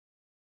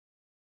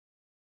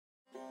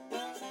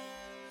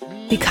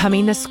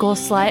Becoming the school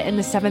slut in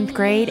the 7th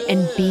grade,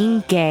 and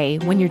being gay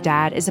when your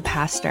dad is a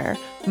pastor.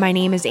 My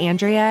name is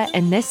Andrea,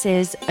 and this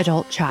is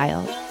Adult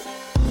Child.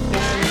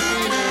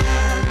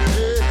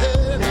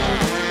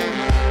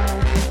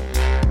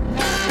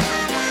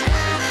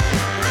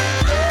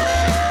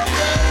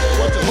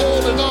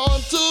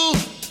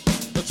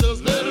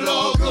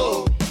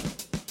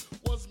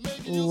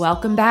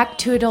 Welcome back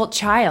to Adult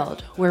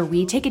Child, where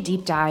we take a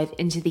deep dive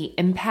into the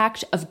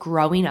impact of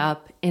growing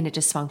up in a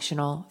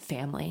dysfunctional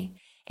family.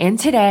 And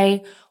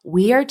today,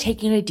 we are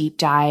taking a deep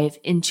dive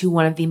into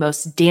one of the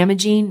most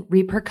damaging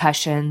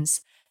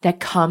repercussions that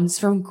comes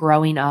from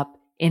growing up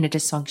in a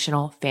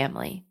dysfunctional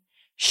family: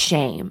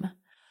 shame.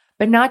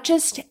 But not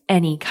just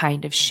any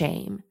kind of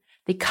shame.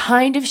 The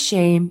kind of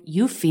shame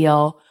you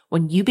feel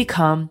when you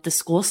become the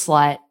school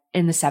slut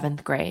in the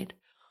 7th grade.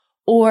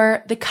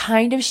 Or the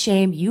kind of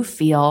shame you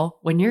feel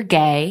when you're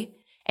gay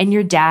and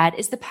your dad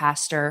is the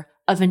pastor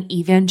of an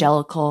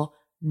evangelical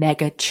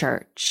mega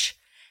church.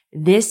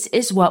 This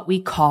is what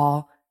we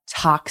call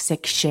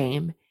toxic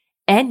shame.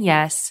 And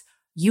yes,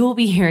 you will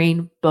be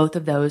hearing both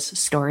of those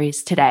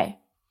stories today.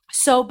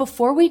 So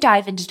before we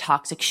dive into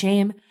toxic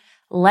shame,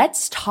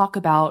 let's talk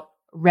about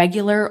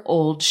regular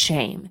old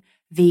shame,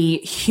 the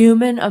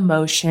human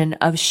emotion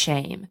of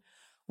shame,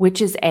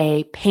 which is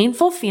a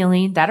painful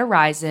feeling that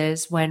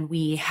arises when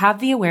we have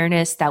the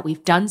awareness that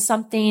we've done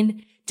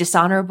something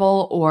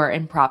dishonorable or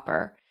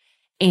improper.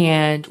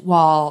 And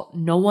while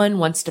no one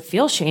wants to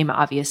feel shame,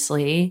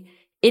 obviously,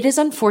 it is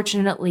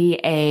unfortunately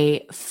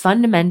a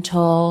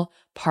fundamental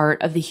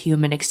part of the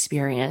human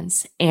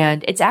experience,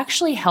 and it's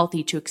actually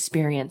healthy to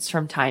experience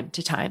from time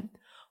to time.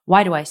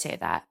 Why do I say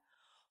that?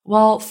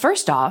 Well,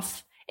 first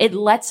off, it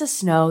lets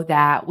us know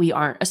that we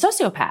aren't a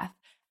sociopath,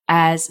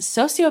 as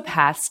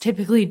sociopaths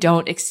typically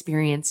don't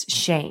experience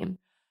shame.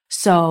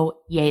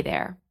 So, yay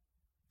there.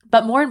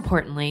 But more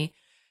importantly,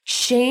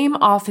 shame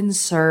often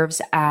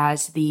serves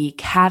as the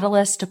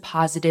catalyst to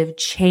positive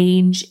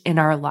change in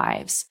our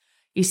lives.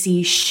 You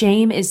see,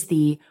 shame is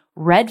the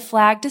red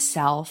flag to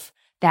self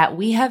that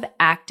we have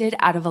acted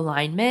out of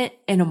alignment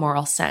in a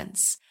moral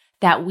sense,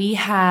 that we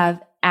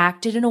have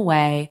acted in a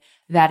way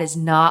that is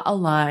not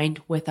aligned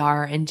with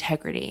our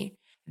integrity.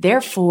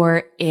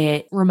 Therefore,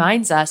 it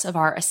reminds us of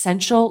our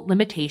essential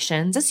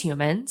limitations as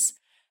humans,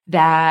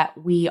 that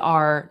we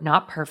are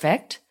not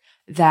perfect,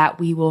 that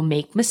we will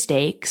make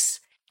mistakes,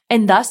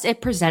 and thus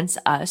it presents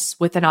us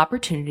with an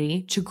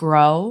opportunity to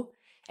grow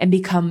and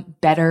become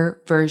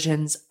better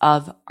versions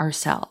of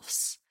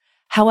ourselves.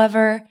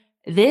 However,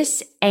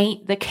 this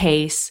ain't the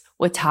case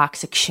with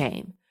toxic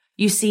shame.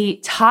 You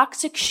see,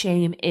 toxic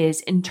shame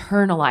is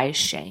internalized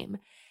shame.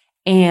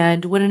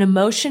 And when an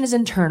emotion is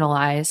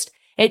internalized,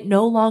 it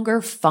no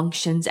longer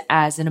functions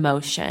as an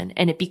emotion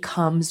and it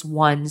becomes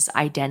one's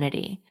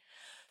identity.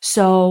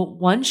 So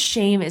once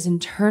shame is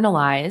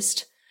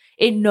internalized,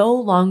 it no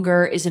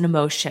longer is an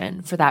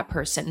emotion for that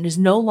person. It is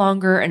no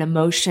longer an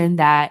emotion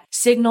that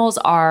signals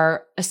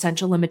our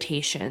essential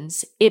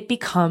limitations. It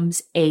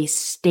becomes a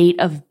state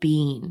of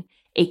being,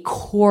 a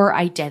core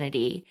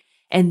identity.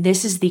 And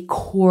this is the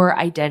core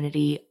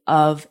identity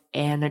of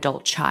an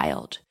adult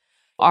child.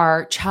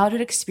 Our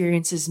childhood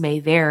experiences may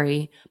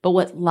vary, but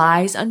what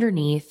lies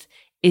underneath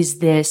is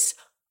this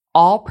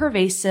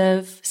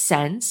all-pervasive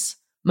sense,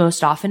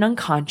 most often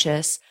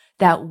unconscious,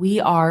 that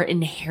we are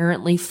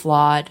inherently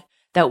flawed,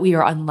 that we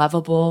are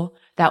unlovable,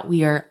 that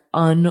we are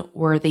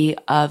unworthy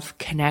of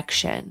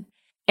connection.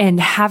 And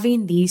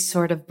having these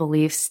sort of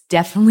beliefs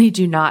definitely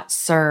do not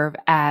serve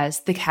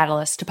as the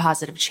catalyst to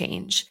positive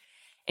change.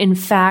 In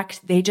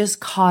fact, they just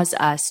cause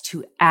us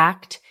to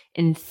act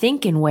and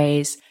think in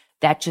ways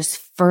that just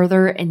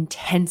further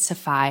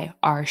intensify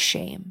our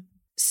shame.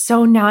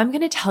 So now I'm going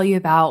to tell you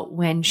about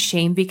when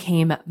shame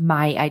became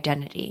my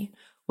identity,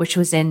 which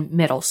was in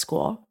middle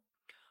school.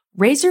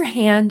 Raise your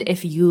hand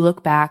if you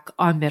look back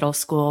on middle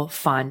school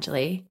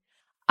fondly.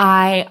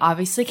 I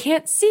obviously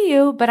can't see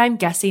you, but I'm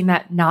guessing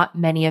that not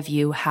many of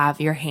you have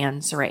your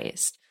hands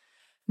raised.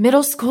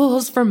 Middle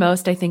schools for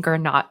most, I think, are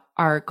not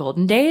our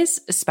golden days,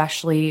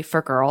 especially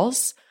for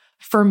girls.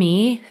 For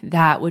me,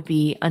 that would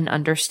be an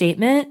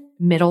understatement.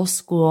 Middle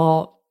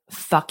school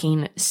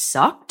fucking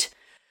sucked.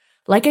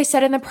 Like I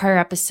said in the prior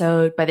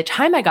episode, by the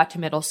time I got to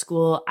middle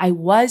school, I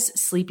was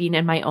sleeping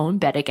in my own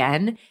bed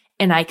again,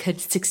 and I could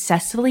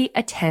successfully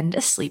attend a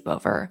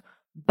sleepover.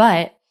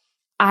 But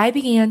I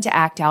began to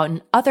act out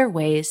in other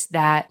ways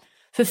that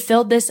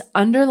fulfilled this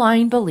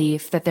underlying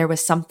belief that there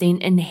was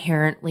something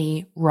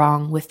inherently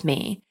wrong with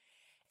me.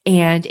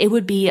 And it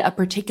would be a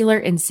particular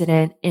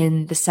incident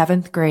in the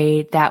 7th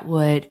grade that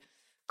would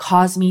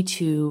cause me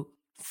to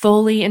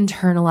fully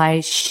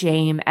internalize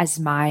shame as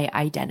my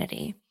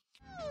identity.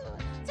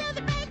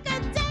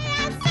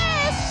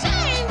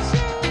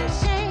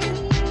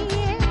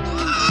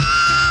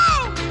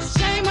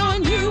 Shame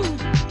on you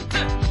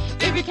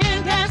if you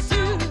can't dance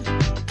too.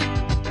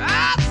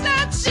 I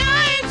said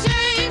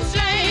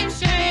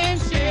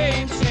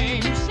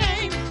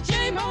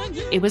shame on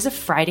you. It was a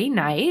Friday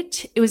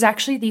night. It was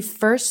actually the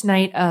first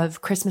night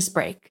of Christmas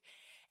break.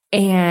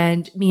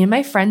 And me and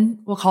my friend,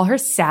 we'll call her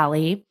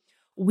Sally,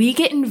 we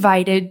get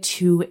invited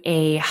to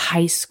a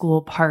high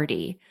school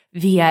party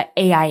via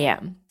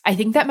AIM. I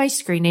think that my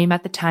screen name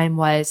at the time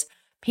was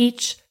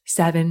Peach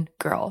 7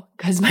 Girl,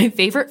 because my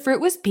favorite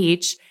fruit was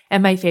peach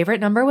and my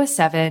favorite number was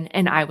 7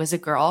 and I was a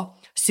girl.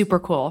 Super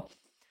cool.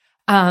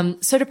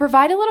 So to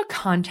provide a little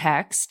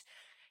context,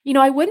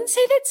 I wouldn't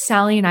say that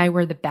Sally and I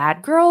were the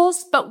bad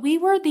girls, but we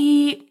were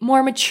the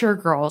more mature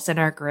girls in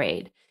our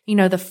grade.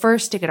 The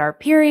first to get our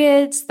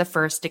periods, the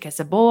first to kiss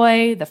a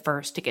boy, the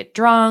first to get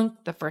drunk,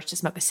 the first to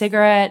smoke a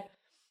cigarette,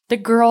 the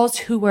girls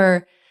who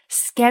were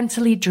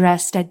scantily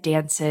dressed at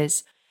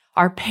dances.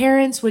 Our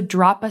parents would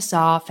drop us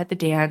off at the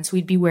dance.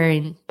 We'd be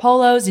wearing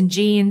polos and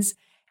jeans.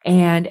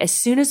 And as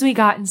soon as we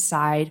got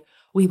inside,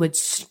 we would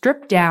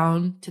strip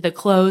down to the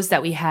clothes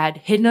that we had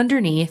hidden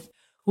underneath,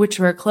 which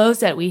were clothes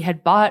that we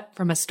had bought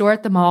from a store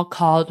at the mall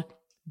called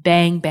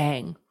Bang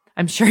Bang.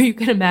 I'm sure you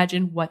can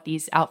imagine what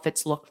these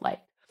outfits looked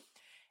like.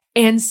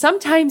 And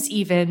sometimes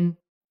even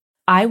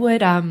I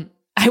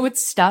would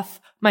stuff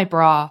my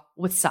bra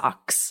with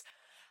socks.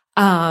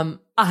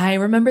 I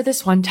remember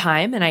this one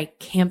time, and I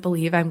can't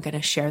believe I'm going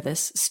to share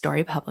this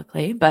story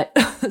publicly, but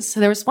so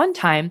there was one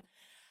time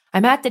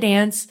I'm at the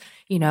dance,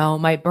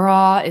 my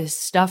bra is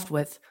stuffed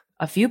with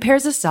a few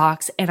pairs of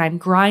socks and I'm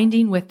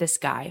grinding with this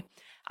guy.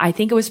 I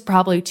think it was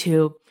probably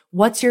to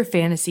What's Your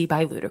Fantasy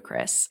by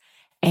Ludacris.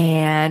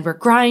 And we're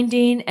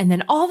grinding, and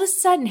then all of a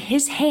sudden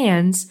his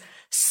hands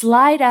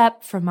slide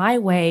up from my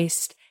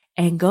waist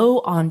and go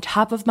on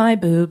top of my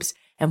boobs,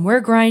 and we're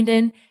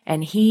grinding,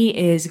 and he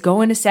is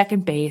going to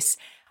second base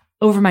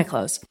over my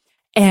clothes.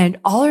 And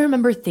all I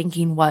remember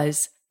thinking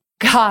was,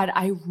 God,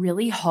 I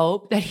really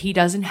hope that he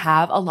doesn't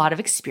have a lot of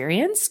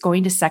experience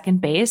going to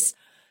second base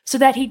so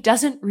that he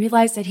doesn't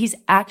realize that he's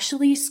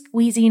actually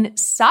squeezing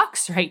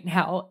socks right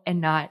now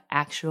and not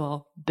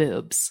actual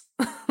boobs.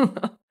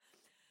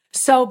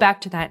 So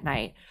back to that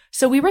night.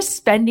 So we were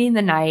spending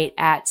the night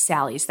at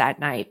Sally's that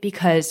night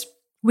because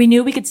we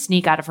knew we could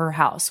sneak out of her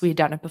house. We had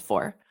done it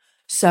before.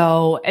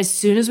 So as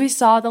soon as we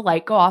saw the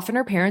light go off in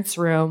her parents'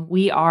 room,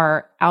 we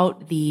are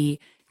out the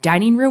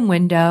dining room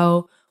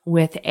window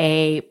with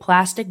a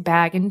plastic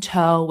bag in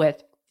tow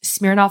with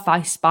Smirnoff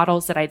Ice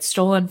bottles that I'd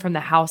stolen from the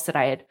house that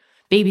I had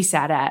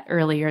babysat at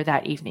earlier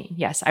that evening.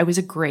 Yes, I was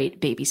a great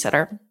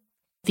babysitter.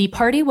 The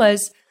party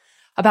was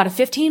about a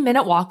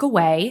 15-minute walk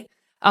away.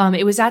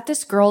 It was at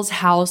this girl's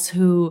house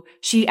who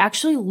she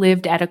actually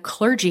lived at a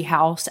clergy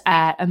house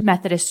at a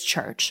Methodist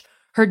church.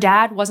 Her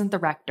dad wasn't the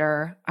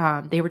rector.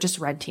 They were just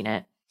renting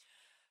it.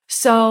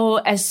 So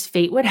as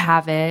fate would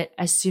have it,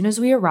 as soon as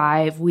we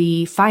arrive,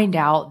 we find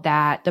out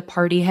that the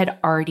party had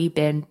already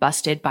been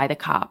busted by the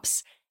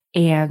cops.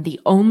 And the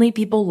only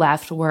people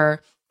left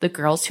were the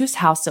girls whose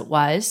house it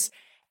was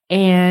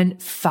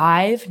and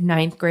 5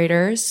 ninth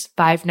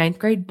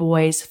grade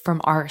boys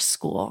from our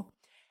school.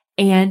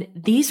 And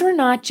these were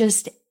not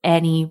just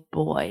any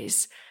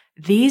boys.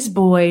 These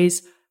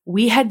boys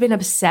we had been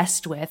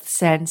obsessed with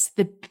since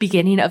the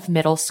beginning of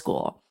middle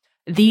school.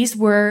 These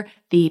were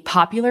the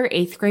popular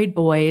 8th grade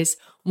boys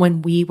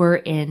when we were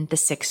in the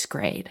 6th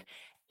grade.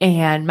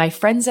 And my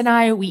friends and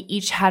I, we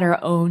each had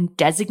our own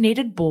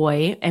designated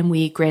boy and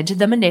we granted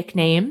them a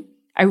nickname.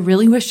 I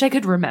really wish I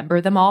could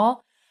remember them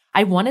all.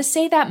 I want to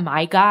say that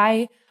my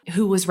guy,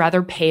 who was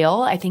rather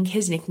pale, I think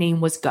his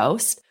nickname was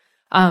Ghost.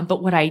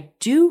 But what I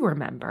do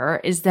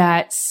remember is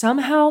that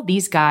somehow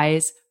these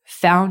guys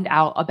found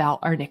out about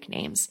our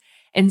nicknames.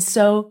 And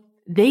so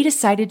they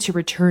decided to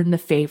return the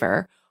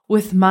favor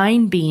with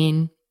mine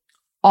being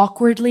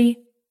Awkwardly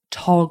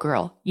Tall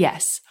Girl.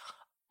 Yes,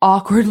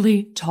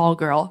 Awkwardly Tall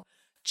Girl.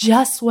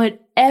 Just what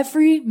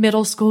every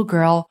middle school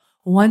girl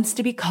wants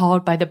to be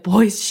called by the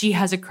boys she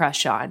has a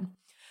crush on.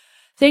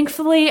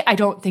 Thankfully, I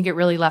don't think it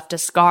really left a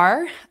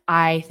scar.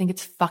 I think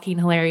it's fucking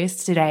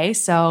hilarious today.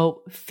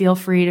 So feel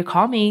free to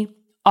call me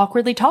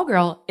Awkwardly Tall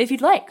Girl if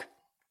you'd like.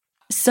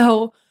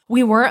 So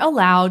we weren't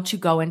allowed to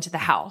go into the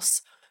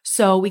house.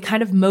 So we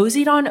kind of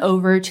moseyed on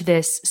over to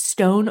this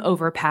stone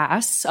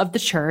overpass of the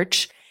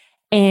church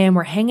and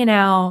we're hanging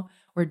out.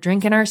 We're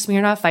drinking our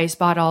Smirnoff Ice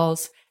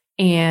bottles.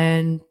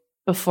 And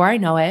before I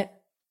know it,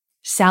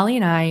 Sally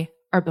and I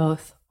are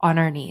both on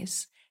our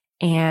knees.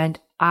 And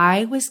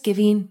I was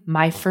giving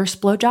my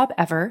first blowjob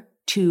ever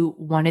to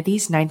one of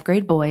these 9th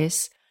grade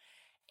boys.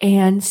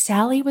 And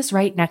Sally was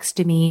right next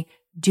to me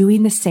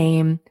doing the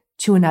same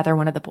to another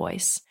one of the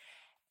boys.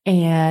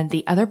 And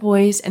the other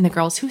boys and the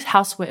girls whose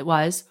house it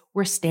was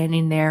were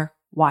standing there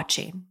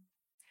watching.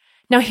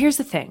 Now, here's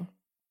the thing.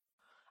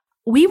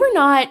 We were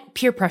not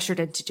peer pressured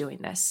into doing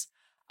this.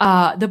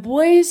 The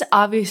boys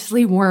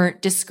obviously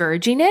weren't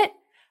discouraging it.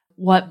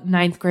 What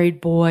 9th grade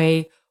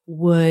boy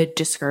would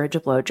discourage a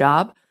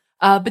blowjob?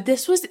 But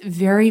this was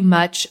very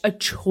much a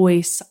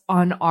choice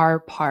on our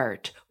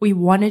part. We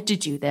wanted to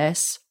do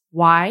this.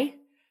 Why?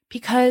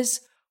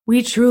 Because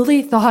we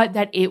truly thought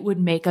that it would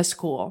make us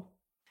cool.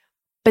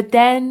 But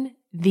then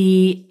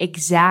the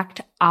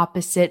exact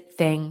opposite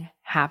thing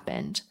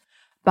happened.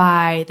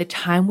 By the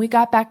time we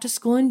got back to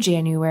school in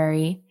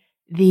January,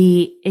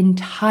 the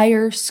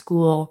entire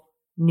school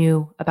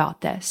knew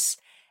about this.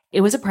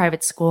 It was a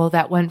private school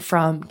that went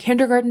from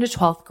kindergarten to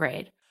 12th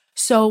grade.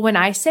 So when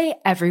I say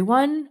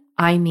everyone,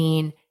 I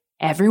mean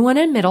everyone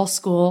in middle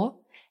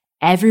school,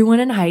 everyone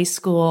in high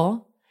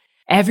school,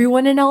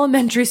 everyone in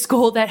elementary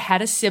school that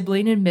had a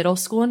sibling in middle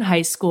school and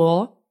high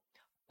school,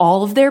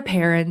 all of their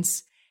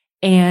parents,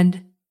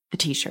 and the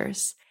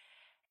teachers.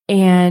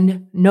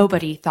 And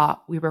nobody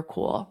thought we were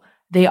cool.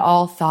 They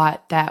all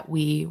thought that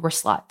we were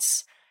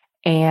sluts.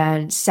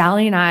 And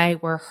Sally and I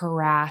were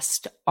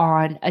harassed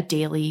on a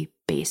daily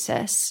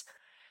basis.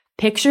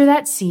 Picture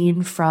that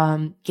scene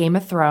from Game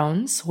of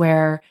Thrones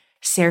where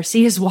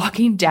Cersei is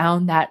walking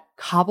down that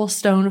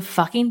cobblestone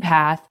fucking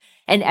path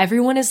and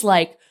everyone is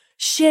like,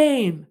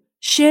 shame,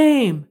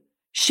 shame,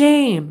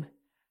 shame.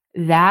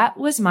 That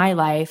was my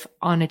life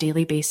on a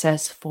daily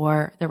basis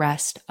for the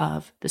rest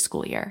of the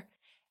school year.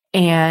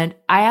 And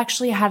I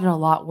actually had it a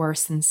lot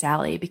worse than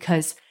Sally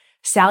because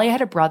Sally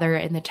had a brother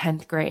in the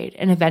 10th grade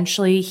and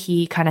eventually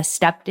he kind of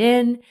stepped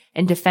in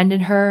and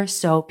defended her,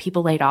 so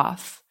people laid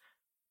off.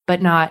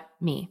 But not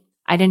me.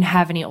 I didn't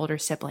have any older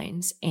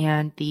siblings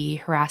and the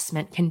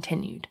harassment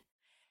continued.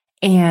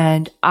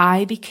 And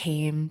I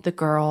became the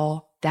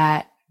girl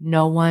that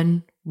no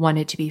one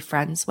wanted to be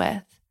friends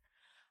with.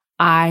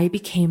 I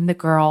became the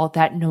girl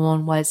that no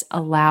one was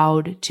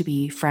allowed to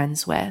be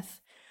friends with.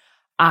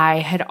 I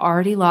had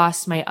already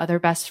lost my other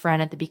best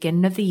friend at the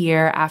beginning of the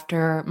year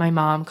after my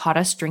mom caught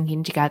us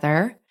drinking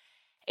together.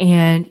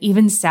 And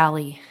even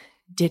Sally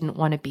didn't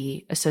want to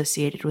be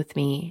associated with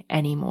me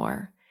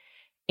anymore.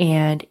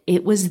 And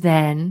it was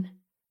then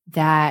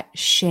that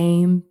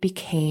shame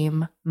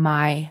became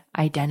my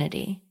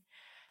identity.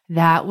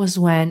 That was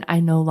when I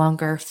no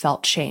longer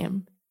felt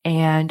shame.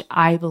 And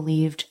I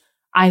believed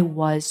I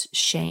was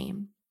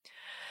shame.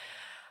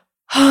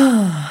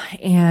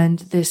 And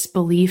this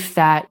belief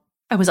that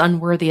I was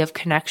unworthy of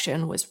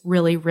connection was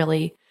really,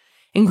 really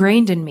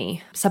ingrained in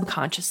me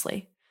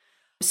subconsciously.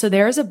 So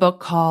there is a book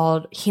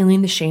called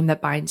Healing the Shame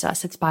That Binds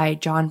Us. It's by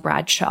John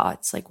Bradshaw.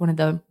 It's like one of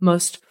the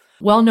most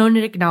well-known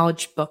and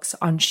acknowledged books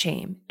on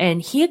shame.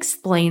 And he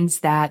explains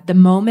that the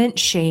moment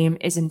shame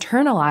is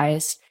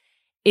internalized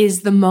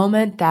is the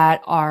moment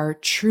that our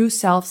true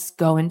selves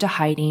go into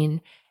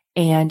hiding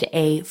and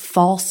a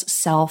false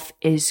self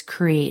is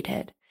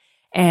created.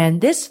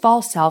 And this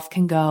false self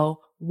can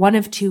go one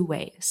of two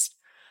ways.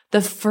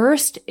 The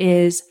first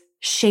is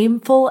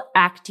shameful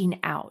acting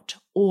out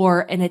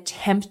or an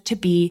attempt to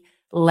be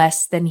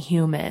less than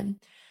human.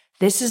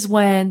 This is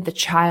when the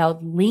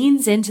child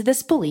leans into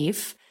this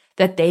belief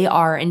that they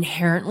are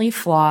inherently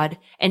flawed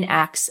and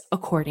acts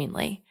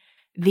accordingly.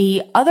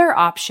 The other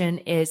option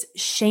is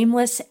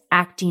shameless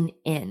acting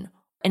in,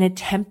 an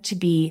attempt to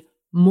be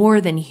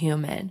more than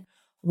human,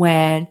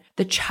 when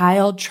the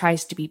child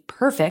tries to be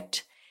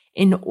perfect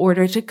in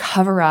order to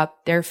cover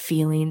up their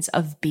feelings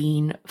of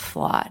being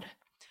flawed.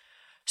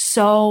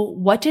 So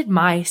what did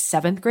my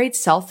 7th grade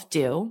self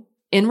do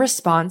in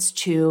response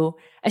to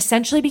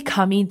essentially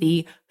becoming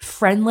the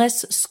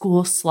friendless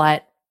school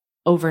slut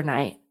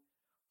overnight?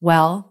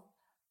 Well,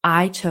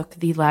 I took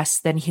the less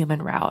than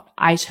human route.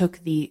 I took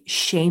the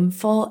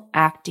shameful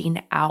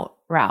acting out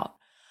route.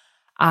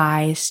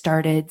 I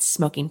started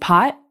smoking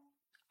pot.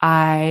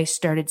 I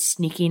started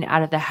sneaking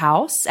out of the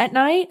house at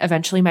night.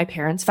 Eventually my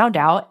parents found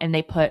out and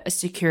they put a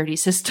security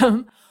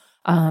system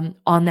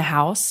on the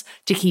house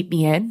to keep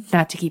me in,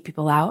 not to keep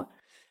people out.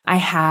 I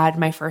had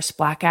my first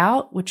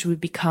blackout, which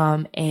would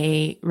become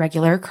a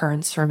regular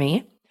occurrence for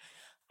me.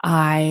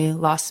 I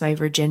lost my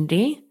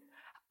virginity.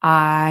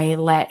 I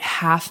let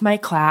half my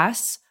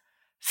class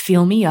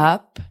fill me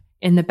up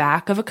in the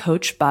back of a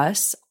coach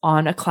bus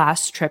on a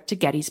class trip to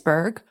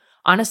Gettysburg.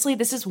 Honestly,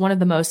 this is one of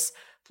the most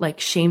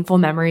shameful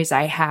memories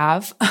I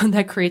have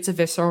that creates a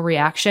visceral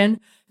reaction.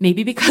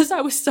 Maybe because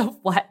I was so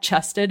flat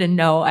chested and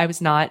no, I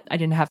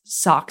didn't have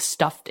socks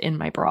stuffed in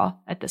my bra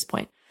at this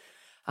point.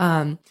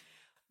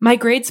 My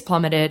grades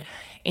plummeted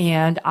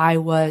and I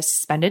was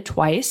suspended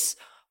twice,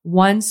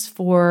 once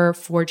for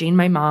forging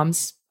my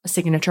mom's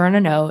signature on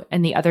a note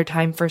and the other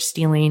time for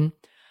stealing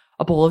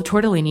a bowl of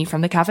tortellini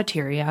from the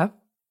cafeteria.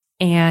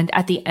 And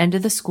at the end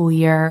of the school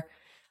year,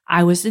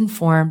 I was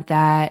informed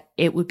that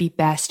it would be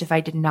best if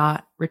I did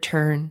not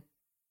return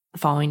the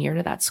following year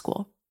to that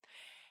school.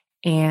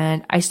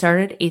 And I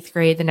started 8th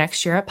grade the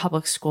next year at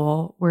public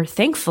school, where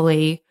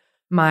thankfully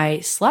my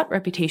slut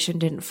reputation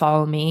didn't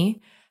follow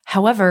me.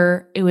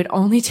 However, it would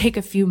only take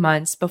a few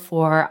months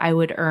before I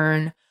would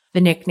earn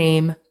the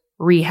nickname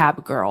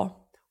Rehab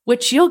Girl,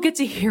 which you'll get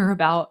to hear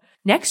about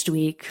next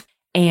week,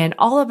 and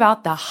all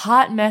about the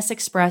hot mess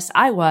express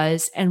I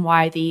was and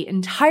why the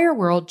entire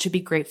world should be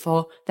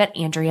grateful that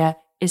Andrea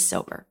is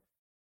sober.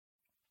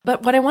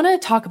 But what I want to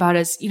talk about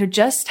is,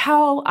 just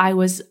how I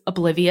was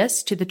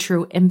oblivious to the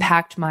true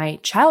impact my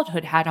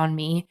childhood had on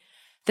me.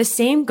 The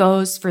same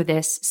goes for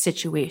this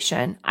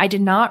situation. I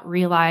did not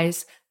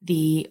realize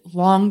the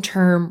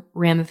long-term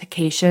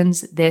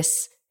ramifications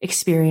this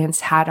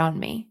experience had on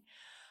me.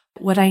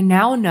 What I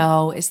now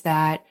know is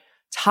that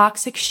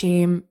toxic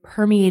shame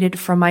permeated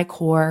from my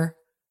core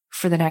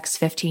for the next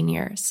 15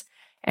 years.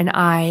 And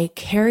I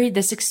carried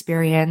this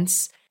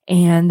experience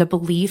and the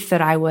belief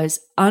that I was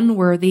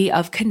unworthy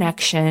of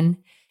connection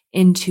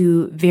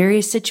into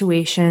various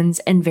situations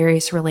and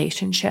various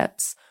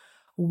relationships,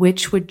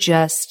 which would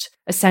just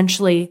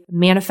essentially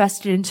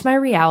manifest it into my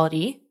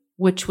reality,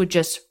 which would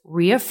just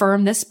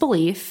reaffirm this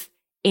belief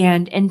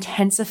and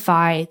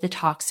intensify the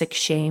toxic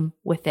shame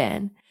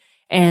within.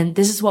 And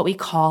this is what we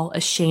call a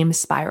shame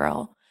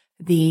spiral.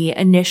 The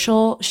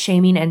initial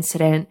shaming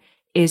incident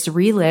is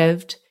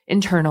relived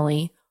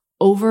internally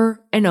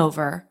over and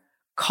over,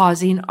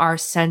 causing our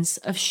sense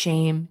of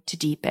shame to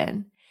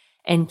deepen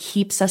and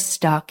keeps us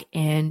stuck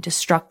in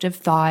destructive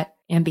thought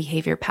and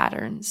behavior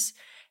patterns.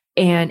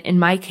 And in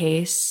my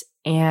case,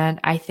 and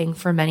I think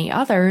for many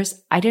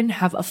others, I didn't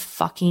have a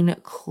fucking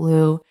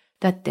clue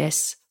that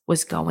this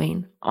was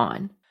going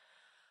on.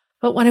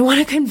 But what I want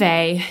to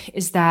convey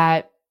is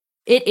that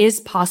it is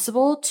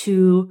possible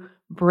to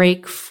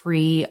break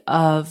free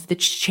of the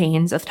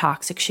chains of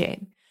toxic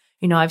shame.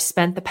 You know, I've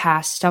spent the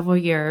past several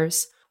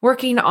years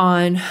working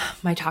on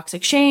my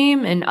toxic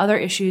shame and other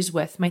issues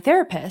with my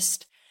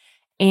therapist.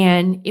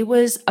 And it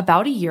was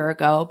about a year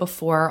ago,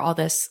 before all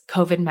this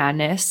COVID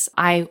madness,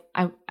 I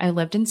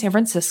lived in San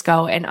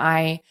Francisco and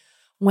I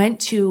went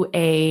to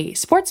a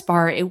sports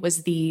bar. It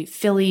was the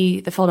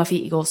Philadelphia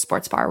Eagles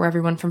sports bar where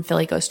everyone from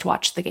Philly goes to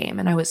watch the game.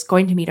 And I was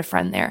going to meet a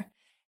friend there.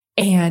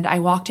 And I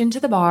walked into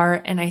the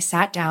bar and I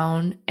sat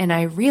down and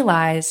I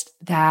realized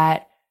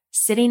that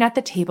sitting at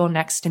the table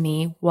next to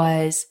me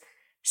was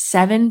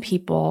 7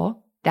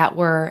 people that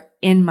were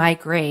in my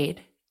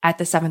grade at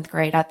the 7th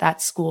grade at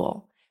that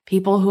school.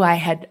 People who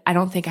I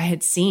don't think I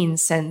had seen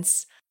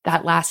since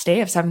that last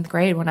day of 7th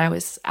grade when I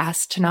was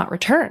asked to not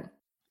return.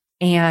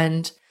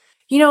 And,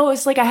 you know, it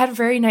was like I had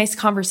very nice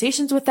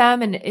conversations with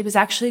them and it was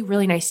actually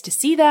really nice to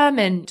see them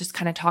and just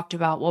kind of talked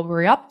about what we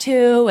were up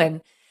to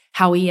and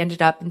how we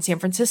ended up in San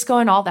Francisco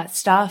and all that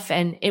stuff.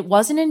 And it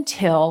wasn't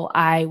until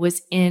I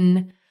was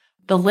in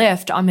the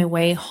lift on my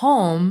way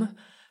home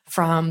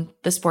from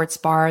the sports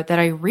bar that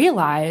I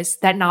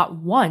realized that not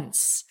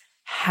once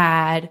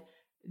had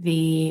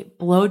the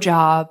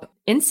blowjob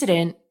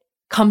incident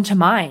come to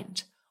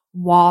mind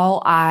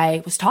while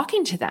I was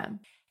talking to them.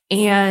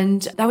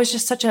 And that was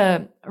just such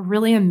a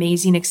really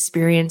amazing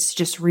experience to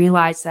just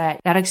realize that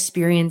that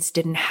experience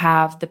didn't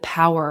have the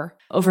power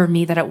over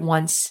me that it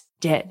once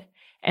did.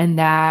 And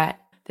that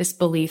this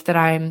belief that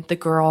I'm the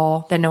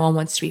girl that no one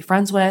wants to be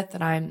friends with,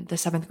 that I'm the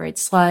 7th grade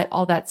slut,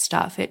 all that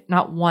stuff, it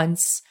not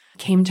once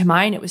came to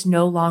mind. It was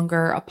no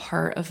longer a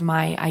part of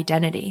my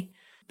identity.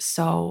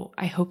 So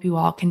I hope you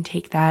all can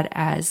take that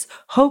as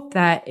hope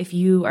that if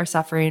you are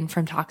suffering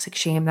from toxic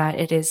shame, that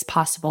it is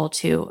possible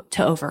to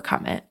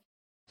overcome it.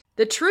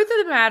 The truth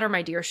of the matter,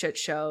 my dear shit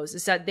shows,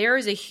 is that there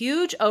is a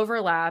huge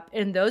overlap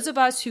in those of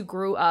us who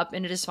grew up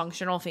in a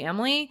dysfunctional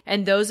family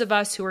and those of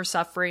us who are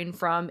suffering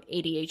from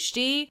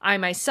ADHD. I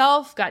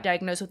myself got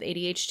diagnosed with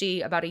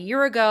ADHD about a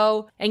year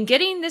ago, and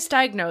getting this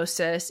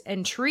diagnosis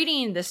and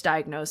treating this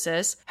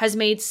diagnosis has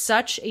made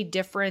such a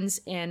difference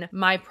in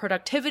my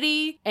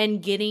productivity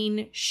and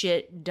getting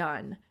shit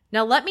done.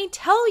 Now, let me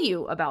tell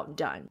you about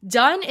Done.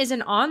 Done is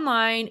an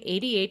online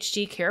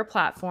ADHD care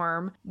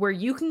platform where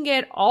you can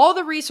get all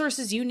the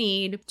resources you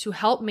need to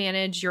help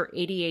manage your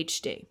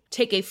ADHD.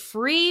 Take a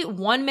free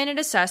 1-minute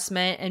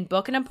assessment and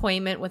book an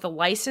appointment with a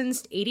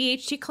licensed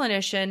ADHD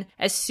clinician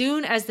as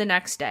soon as the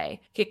next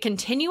day. Get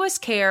continuous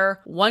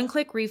care,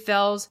 one-click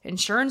refills,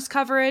 insurance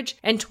coverage,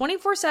 and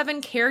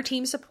 24/7 care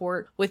team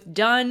support with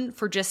Done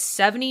for just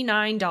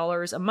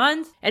 $79 a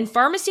month and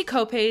pharmacy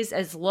copays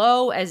as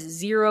low as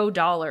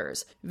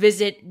 $0.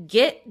 Visit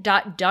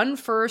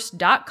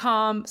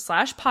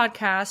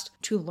get.donefirst.com/podcast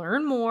to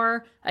learn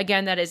more.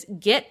 Again, that is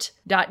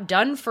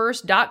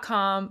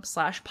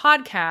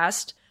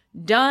get.donefirst.com/podcast.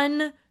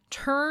 Done.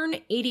 Turn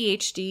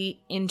ADHD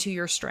into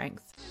your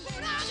strength.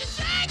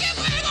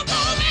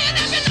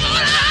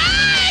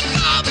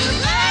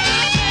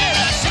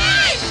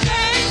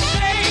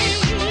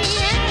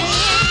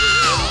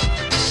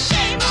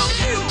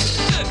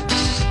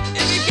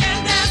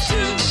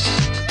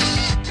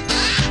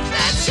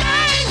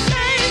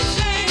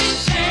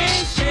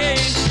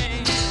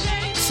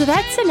 So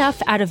that's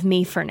enough out of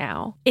me for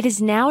now. It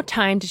is now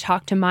time to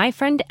talk to my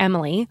friend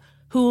Emily,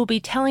 who will be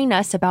telling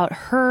us about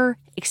her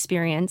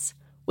experience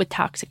with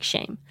toxic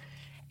shame.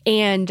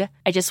 And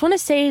I just want to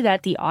say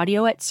that the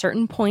audio at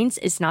certain points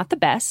is not the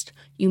best.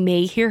 You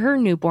may hear her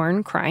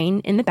newborn crying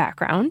in the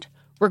background.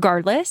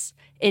 Regardless,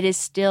 it is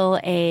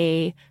still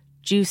a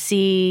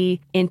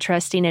juicy,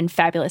 interesting, and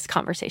fabulous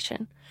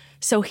conversation.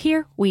 So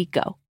here we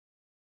go.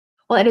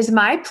 Well, it is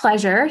my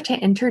pleasure to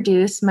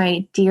introduce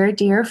my dear,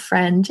 dear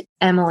friend,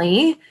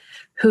 Emily,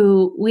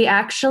 who we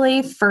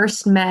actually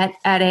first met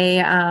at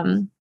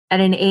an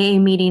AA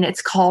meeting.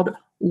 It's called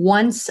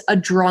Once a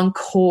Drunk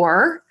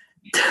Whore.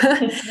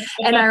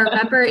 And I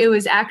remember it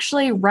was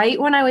actually right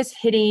when I was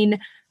hitting,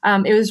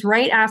 it was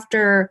right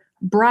after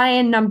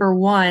Brian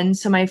 #1.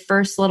 So my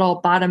first little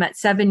bottom at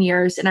 7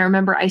 years. And I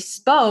remember I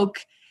spoke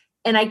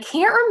and I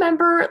can't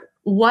remember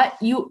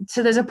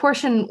so there's a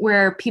portion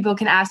where people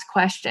can ask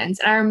questions.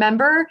 And I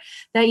remember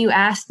that you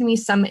asked me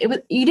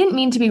you didn't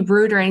mean to be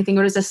rude or anything,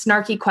 but it was a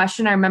snarky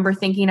question. I remember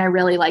thinking, I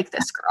really like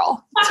this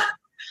girl.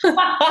 And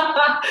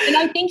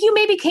I think you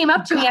maybe came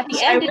up to me at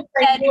the end and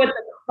said, what the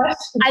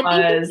question I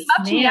think you was. came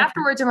up to me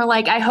afterwards and were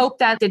like, I hope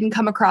that didn't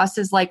come across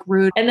as like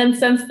rude. And then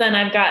since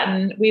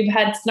then we've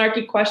had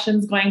snarky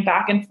questions going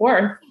back and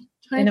forth,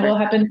 and it will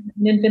happen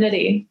in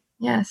infinity.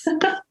 Yes.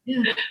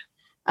 Yeah.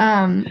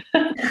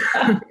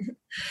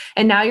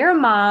 And now you're a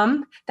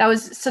mom. That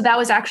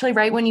was actually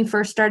right when you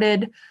first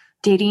started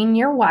dating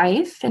your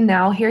wife. And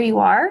now here you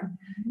are.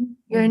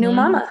 You're a new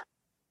mama.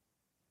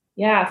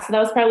 Yeah. So that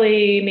was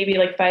probably maybe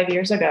like 5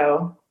 years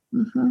ago.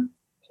 Mm-hmm.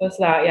 Just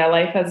that. Yeah.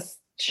 Life has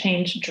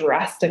changed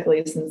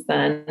drastically since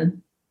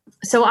then.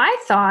 So I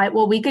thought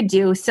what we could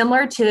do,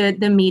 similar to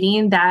the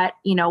meeting that,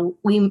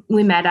 we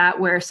met at,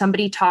 where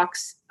somebody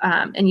talks,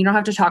 and you don't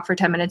have to talk for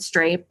 10 minutes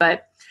straight,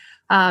 but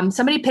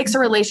somebody picks a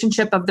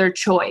relationship of their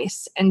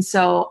choice. And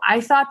so I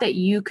thought that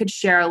you could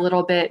share a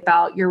little bit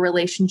about your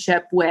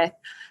relationship with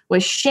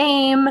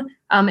shame,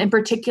 in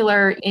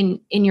particular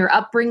in your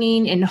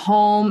upbringing, in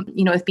home,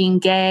 with being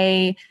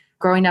gay,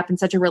 growing up in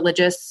such a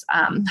religious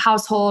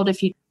household.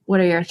 What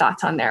are your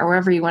thoughts on there?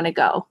 Wherever you want to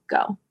go.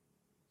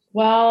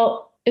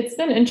 Well, it's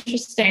been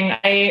interesting.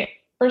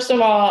 First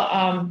of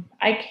all,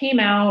 I came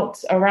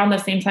out around the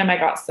same time I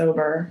got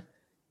sober.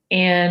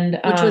 And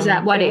which was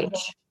at what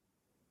age?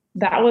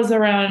 That was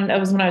when I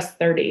was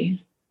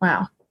 30.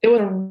 Wow. It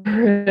was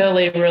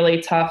really,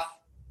 really tough,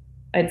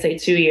 I'd say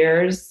 2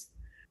 years.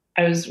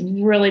 I was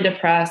really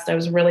depressed. I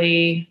was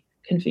really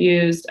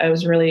confused. I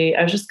was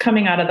just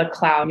coming out of the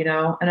cloud,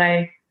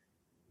 and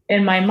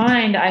in my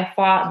mind, I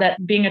thought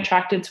that being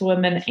attracted to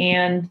women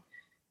and,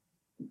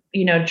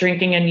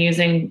 drinking and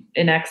using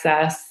in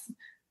excess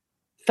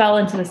fell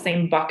into the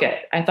same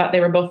bucket. I thought they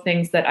were both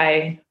things that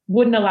I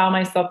wouldn't allow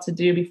myself to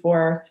do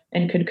before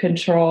and could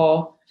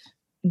control,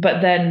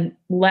 but then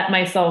let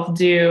myself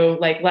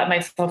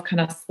kind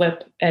of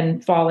slip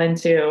and fall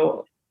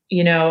into,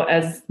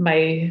 as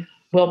my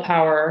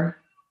willpower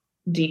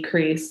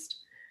decreased.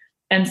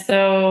 And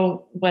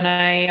so when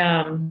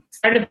I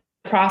started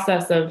the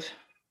process of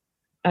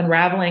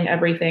unraveling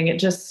everything,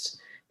 it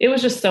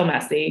was just so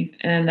messy.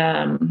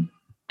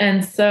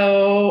 And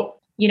so,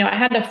 I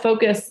had to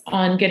focus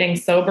on getting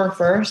sober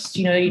first.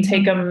 You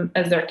take them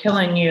as they're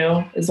killing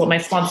you, is what my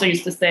sponsor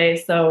used to say.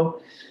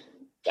 So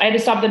I had to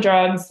stop the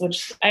drugs,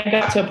 which I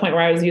got to a point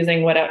where I was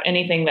using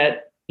anything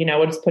that,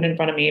 was put in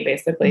front of me,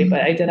 basically.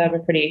 But I did have a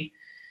pretty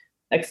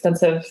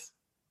extensive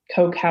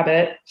Coke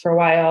habit for a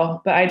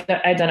while, but I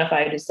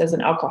identified just as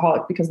an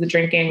alcoholic because the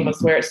drinking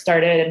was where it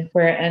started and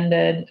where it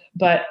ended.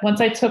 But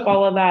once I took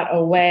all of that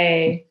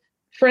away,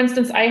 for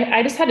instance,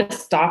 I just had to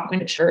stop going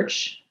to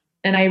church,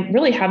 and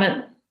I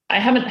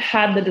haven't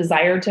had the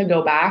desire to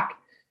go back.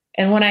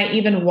 And when I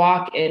even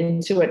walk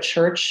into a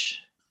church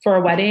for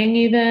a wedding,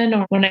 even,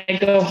 or when I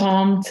go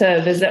home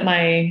to visit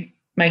my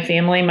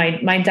family,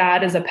 my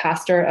dad is a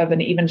pastor of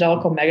an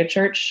evangelical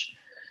megachurch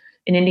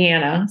in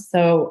Indiana.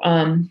 So,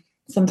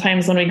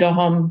 sometimes when we go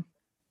home,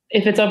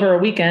 if it's over a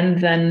weekend,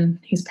 then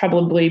he's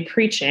probably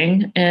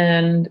preaching,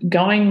 and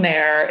going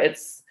there,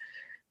 it's,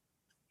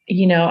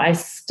 I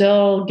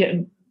still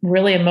get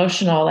really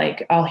emotional.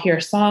 Like, I'll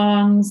hear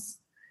songs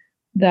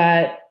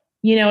that,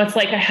 it's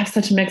like I have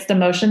such mixed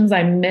emotions.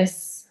 I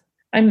miss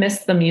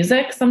the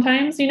music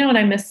sometimes, and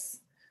I miss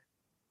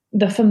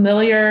the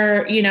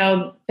familiar,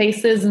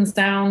 faces and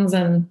sounds,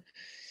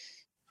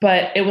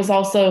 but it was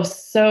also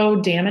so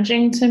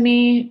damaging to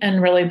me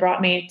and really brought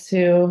me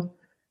to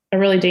a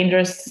really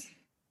dangerous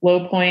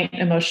low point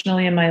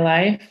emotionally in my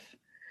life.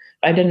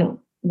 I didn't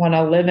want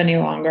to live any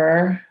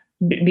longer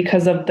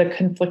because of the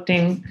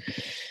conflicting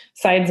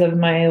sides of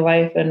my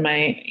life and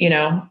my,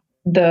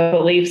 the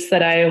beliefs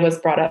that I was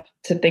brought up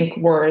to think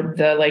were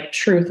the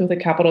truth with a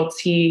capital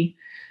T,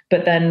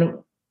 but then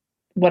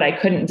what I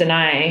couldn't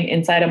deny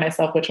inside of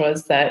myself, which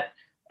was that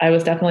I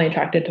was definitely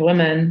attracted to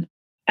women.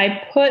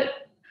 I put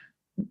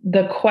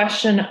the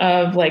question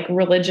of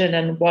religion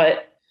and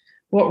what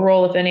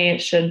role, if any, it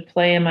should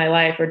play in my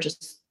life, or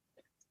just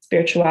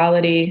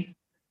spirituality,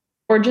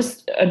 or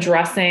just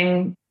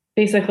addressing,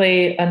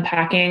 basically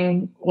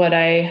unpacking what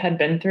I had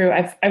been through.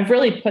 I've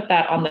really put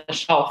that on the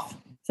shelf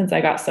since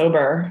I got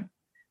sober.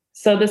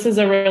 So this is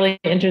a really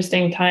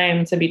interesting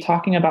time to be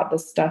talking about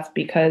this stuff,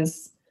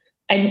 because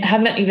I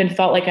haven't even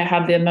felt like I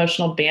have the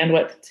emotional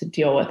bandwidth to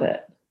deal with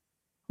it.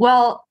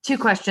 Well, 2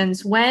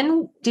 questions.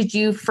 When did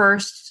you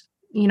first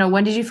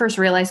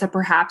realize that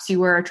perhaps you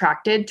were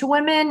attracted to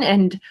women?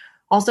 And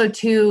also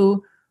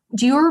 2,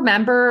 do you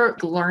remember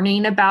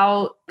learning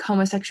about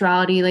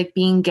homosexuality,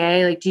 being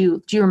gay?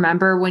 Do you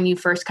remember when you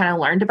first kind of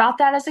learned about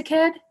that as a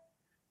kid?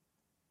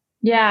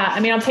 Yeah.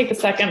 I'll take the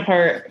second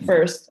part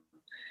first.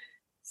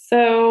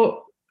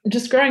 So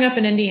just growing up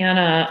in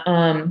Indiana,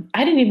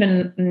 I didn't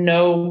even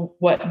know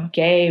what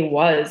gay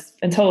was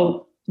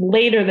until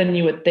later than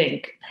you would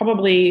think,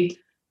 probably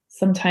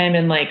sometime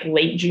in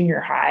late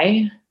junior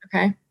high.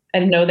 Okay. I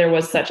didn't know there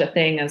was such a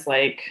thing as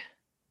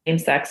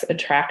same-sex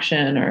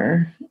attraction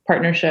or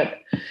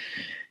partnership.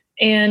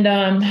 And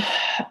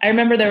I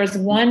remember there was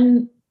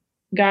one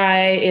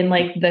guy in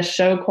like the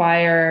show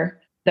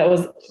choir that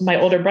was my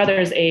older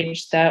brother's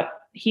age, that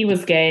he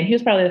was gay. And he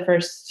was probably the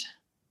first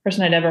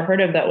person I'd ever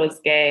heard of that was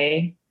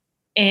gay.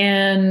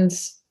 And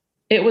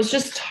it was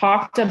just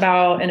talked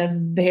about in a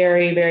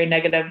very, very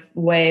negative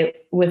way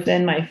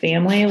within my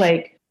family.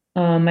 Like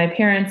my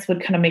parents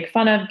would kind of make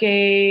fun of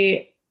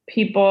gay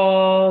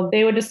people.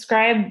 They would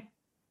describe,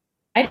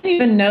 I didn't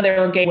even know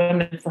there were gay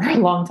women for a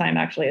long time,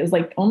 actually. It was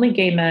like only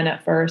gay men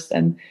at first.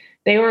 And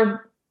they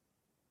were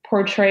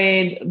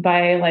portrayed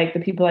by like the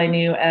people I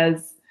knew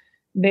as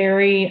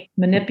very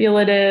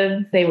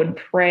manipulative. They would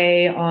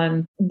prey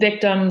on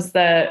victims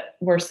that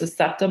were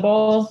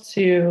susceptible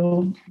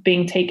to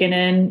being taken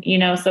in, you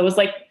know? So it was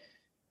like,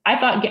 I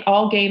thought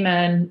all gay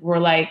men were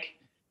like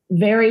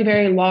very,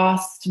 very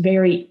lost,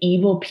 very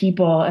evil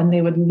people. And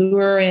they would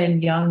lure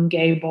in young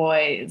gay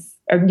boys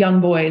or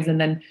young boys and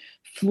then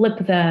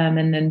flip them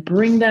and then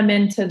bring them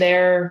into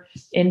their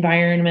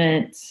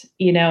environment,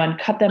 you know, and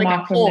cut them like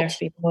off from their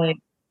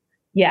family.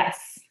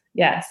 Yes.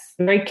 Yes.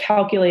 Very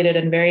calculated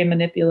and very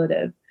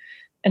manipulative.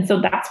 And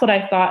so that's what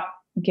I thought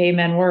gay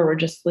men were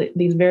just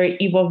these very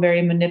evil,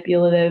 very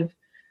manipulative,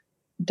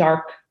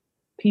 dark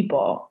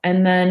people.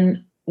 And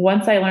then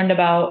once I learned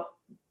about,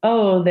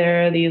 oh,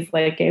 there are these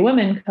like gay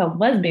women called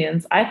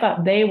lesbians, I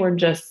thought they were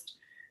just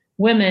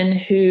women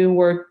who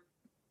were,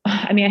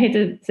 I mean, I hate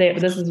to say it,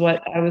 but this is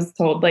what I was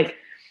told. Like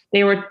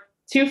they were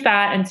too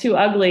fat and too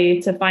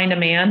ugly to find a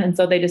man. And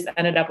so they just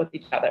ended up with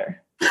each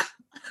other.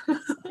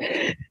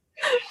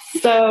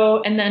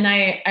 So, and then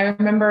I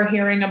remember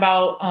hearing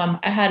about,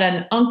 I had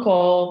an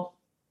uncle,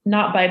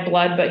 not by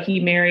blood, but he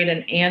married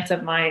an aunt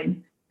of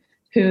mine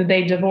who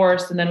they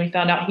divorced. And then we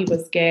found out he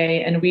was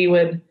gay and we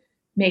would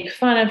make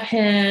fun of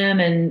him.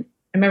 And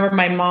I remember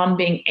my mom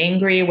being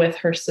angry with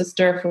her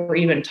sister for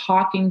even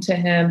talking to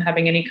him,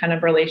 having any kind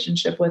of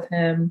relationship with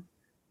him.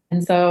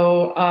 And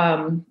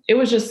so it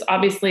was just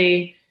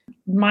obviously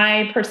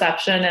my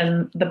perception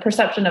and the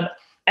perception of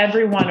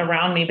everyone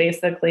around me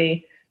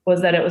basically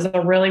was that it was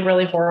a really,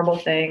 really horrible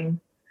thing.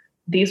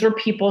 These were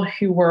people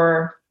who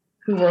were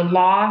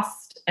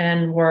lost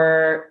and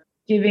were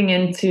giving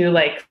into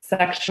like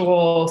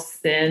sexual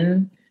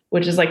sin,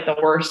 which is like the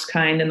worst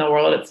kind in the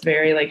world. It's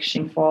very like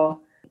shameful.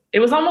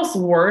 It was almost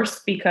worse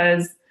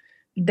because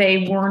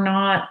they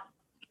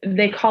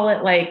call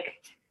it like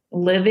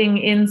living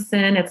in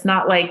sin. It's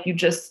not like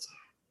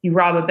you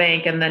rob a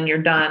bank and then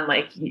you're done.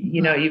 Like,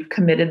 you know, you've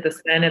committed the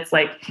sin. It's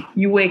like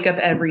you wake up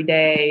every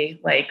day,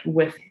 like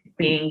with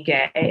being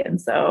gay. And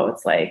so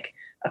it's like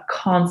a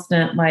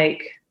constant,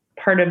 like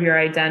part of your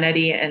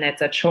identity. And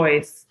it's a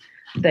choice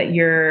that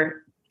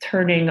you're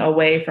turning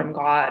away from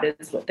God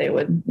is what they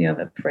would, you know,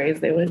 the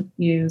phrase they would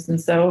use.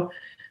 And so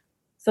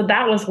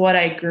that was what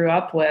I grew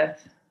up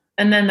with.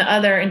 And then the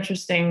other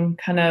interesting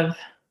kind of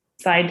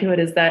side to it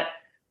is that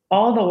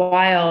all the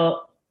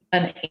while,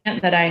 an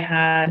aunt that I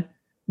had,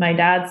 my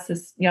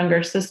dad's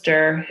younger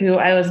sister, who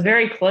I was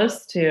very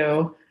close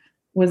to,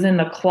 was in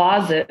the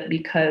closet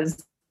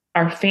because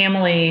our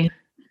family,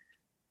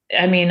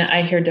 I mean,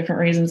 I hear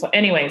different reasons.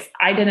 Anyways,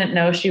 I didn't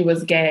know she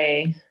was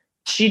gay.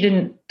 She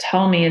didn't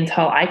tell me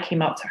until I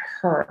came out to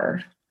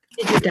her.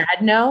 Did your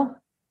dad know?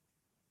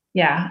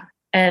 Yeah.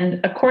 And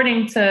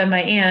according to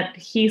my aunt,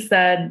 he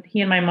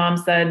and my mom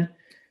said,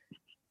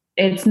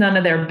 it's none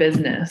of their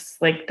business.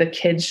 Like the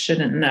kids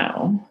shouldn't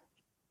know.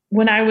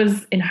 When I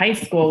was in high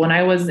school, when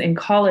I was in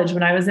college,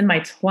 when I was in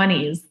my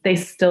 20s, they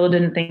still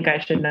didn't think I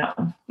should know.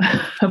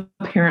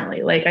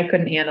 Apparently, like I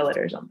couldn't handle it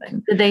or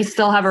something. Did they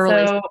still have a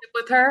relationship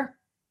with her?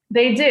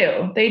 They do.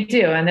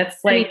 And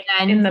it's like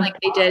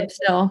they did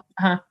still.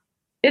 Uh-huh.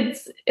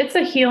 It's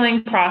a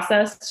healing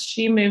process.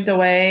 She moved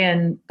away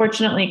and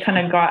fortunately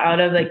kind of got out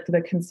of like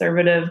the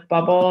conservative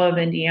bubble of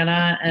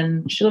Indiana,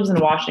 and she lives in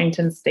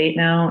Washington State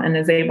now and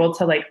is able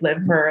to like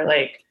live her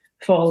like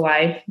full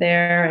life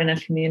there in a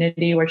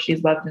community where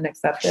she's loved and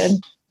accepted.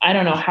 I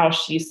don't know how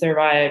she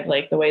survived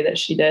like the way that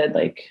she did,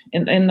 like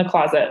in the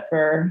closet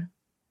for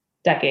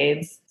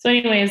decades. So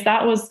anyways,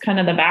 that was kind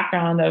of the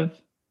background of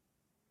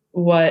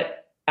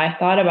what I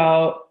thought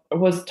about,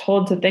 was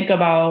told to think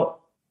about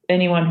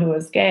anyone who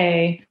was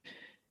gay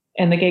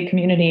and the gay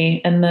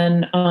community. And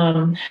then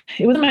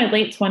it was in my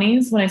late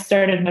 20s when I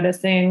started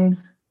noticing.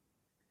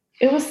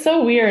 It was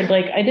so weird.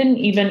 Like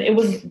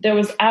there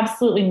was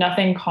absolutely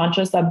nothing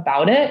conscious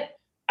about it.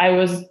 I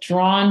was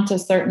drawn to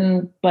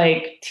certain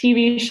like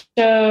TV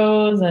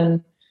shows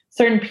and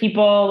certain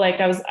people. Like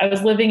I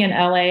was living in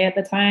LA at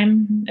the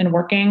time and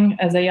working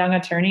as a young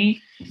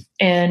attorney.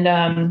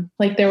 And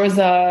like there was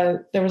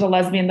a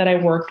lesbian that I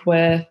worked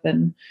with,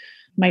 and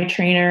my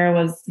trainer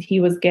was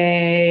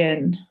gay.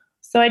 And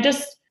so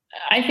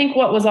I think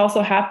what was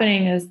also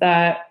happening is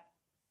that,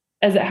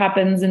 as it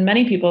happens in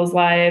many people's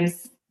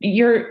lives,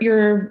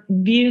 your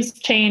views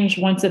change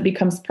once it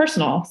becomes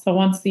personal. So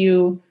once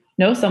you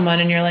know someone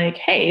and you're like,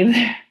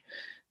 hey,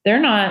 they're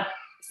not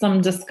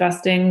some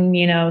disgusting,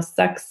 you know,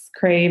 sex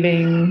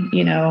craving,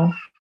 you know,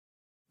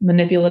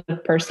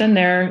 manipulative person.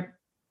 They're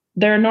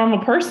a normal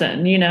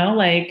person, you know,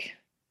 like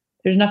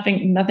There's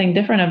nothing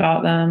different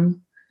about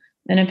them.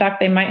 And in fact,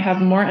 they might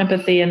have more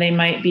empathy and they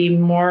might be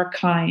more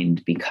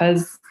kind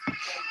because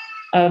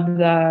of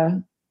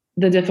the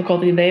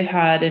difficulty they've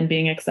had in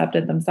being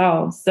accepted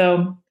themselves.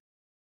 So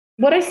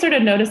what I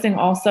started noticing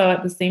also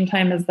at the same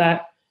time is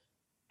that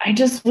I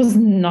just was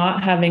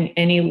not having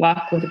any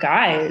luck with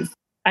guys.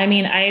 I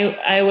mean,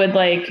 I would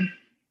like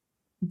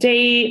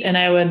date and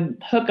I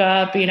would hook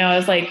up, I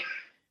was like,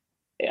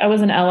 I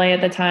was in LA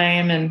at the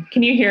time, and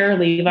can you hear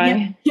Levi?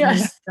 Yeah.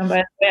 Yes. By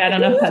the way, I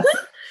don't know if that's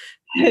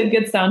a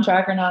good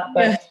soundtrack or not,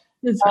 but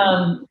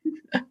so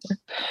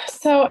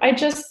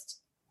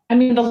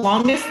the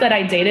longest that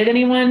I dated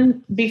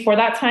anyone before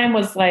that time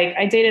was like,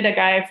 I dated a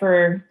guy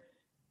for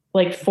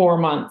like 4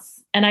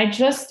 months, and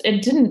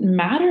it didn't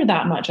matter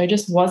that much. I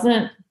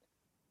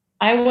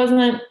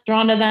wasn't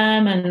drawn to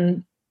them.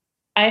 And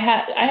I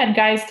had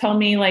guys tell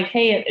me like,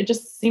 hey, it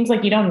just seems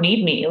like you don't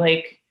need me.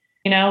 Like,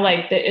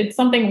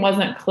 something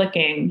wasn't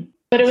clicking,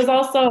 but it was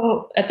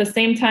also at the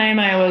same time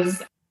I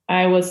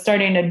was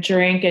starting to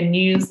drink and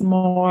use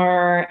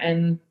more.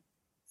 And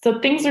so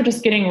things are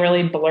just getting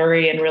really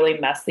blurry and really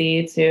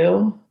messy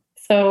too.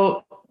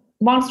 So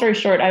long story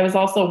short, I was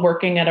also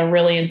working at a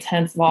really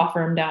intense law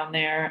firm down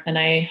there, and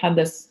I had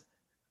this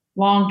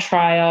long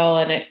trial,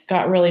 and it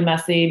got really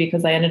messy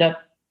because I ended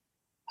up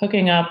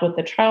hooking up with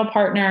the trial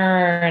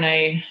partner, and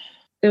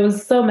it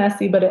was so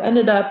messy, but it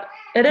ended up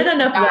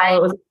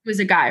well. It was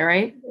a guy,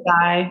 right? A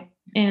guy.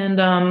 And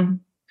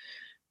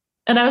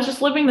I was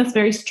just living this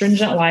very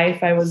stringent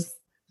life. I was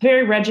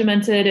very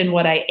regimented in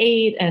what I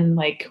ate and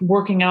like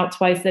working out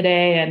twice a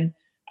day. And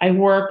I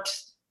worked,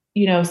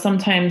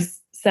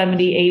 sometimes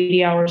 70,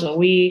 80 hours a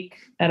week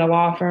at a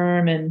law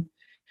firm, and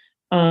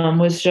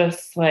was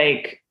just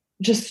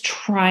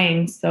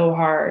trying so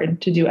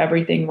hard to do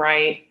everything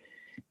right.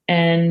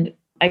 And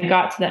I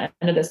got to the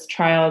end of this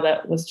trial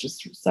that was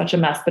just such a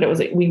mess, but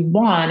we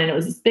won, and it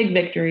was this big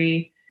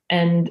victory.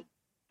 And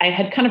I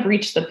had kind of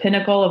reached the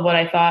pinnacle of what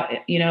I thought,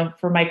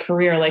 for my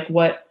career, like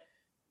what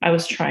I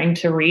was trying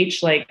to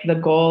reach, like the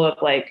goal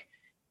of like,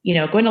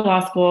 going to law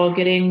school,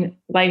 getting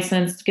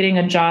licensed, getting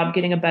a job,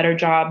 getting a better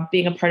job,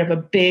 being a part of a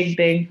big,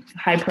 big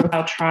high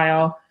profile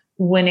trial,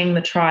 winning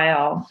the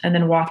trial, and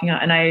then walking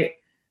out. And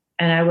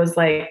I was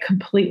like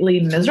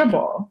completely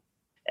miserable.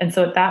 And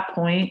so at that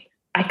point,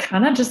 I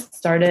kind of just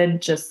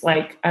started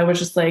I was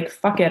just like,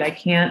 fuck it. I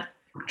can't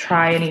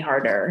try any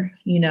harder,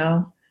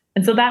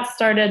 And so that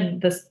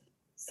started this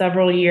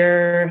several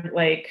year,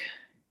 it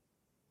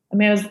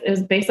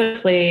was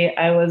basically,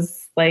 I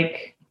was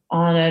like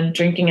on a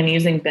drinking and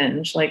using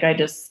binge. Like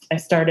that's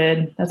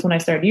when I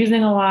started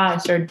using a lot. I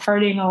started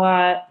partying a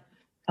lot.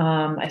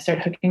 I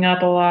started hooking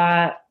up a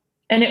lot.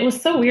 And it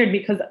was so weird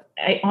because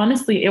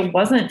it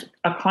wasn't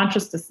a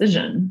conscious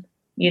decision.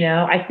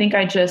 I think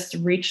I just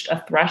reached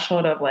a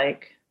threshold of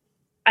like,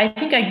 I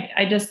think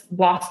I just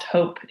lost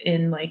hope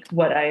in like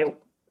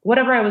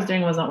whatever I was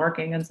doing wasn't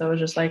working. And so it was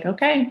just like,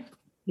 okay,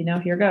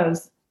 here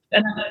goes.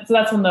 And so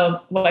that's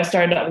when I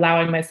started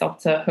allowing myself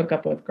to hook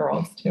up with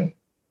girls too.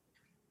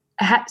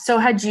 So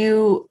had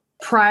you,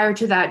 prior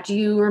to that, do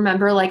you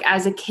remember like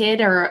as a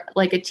kid or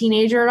like a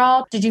teenager at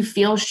all, did you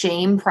feel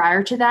shame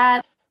prior to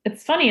that?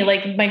 It's funny,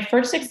 like my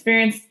first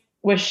experience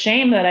with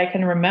shame that I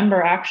can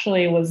remember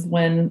actually was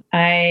when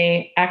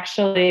I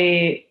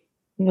actually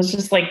was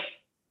just like,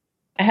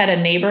 I had a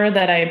neighbor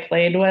that I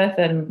played with,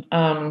 and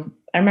I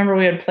remember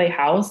we would play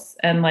house,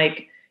 and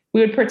like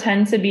we would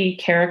pretend to be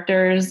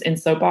characters in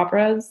soap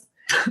operas,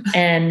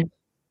 and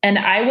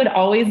I would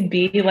always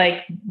be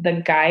like the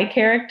guy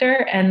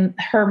character, and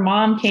her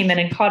mom came in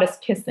and caught us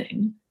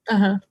kissing,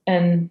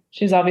 and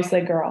she's obviously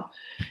a girl,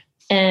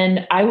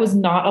 and I was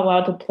not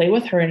allowed to play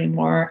with her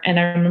anymore. And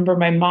I remember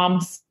my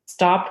mom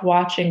stopped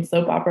watching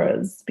soap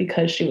operas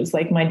because she was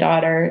like, my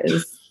daughter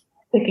is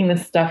picking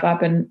this stuff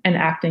up and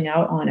acting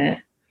out on it.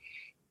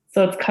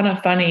 So it's kind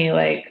of funny.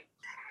 Like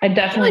I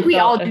definitely we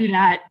all do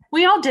that.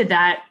 We all did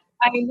that.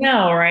 I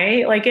know,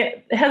 right? Like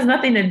it has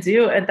nothing to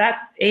do at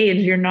that age.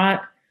 You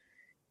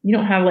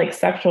don't have like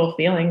sexual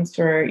feelings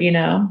for,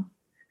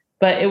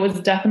 but it was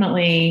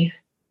definitely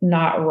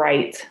not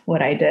right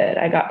what I did.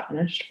 I got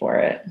punished for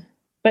it.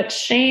 But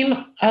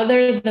shame,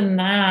 other than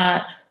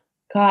that,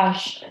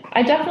 gosh,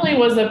 I definitely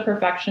was a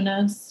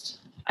perfectionist.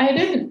 I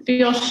didn't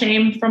feel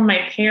shame from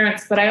my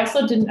parents, but I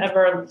also didn't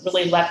ever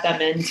really let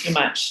them in too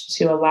much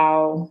to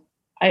allow.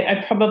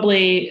 I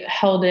probably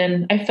held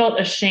in. I felt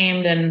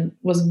ashamed and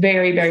was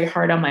very, very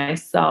hard on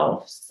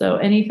myself. So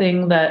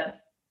anything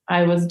that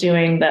I was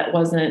doing that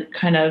wasn't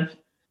kind of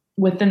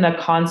within the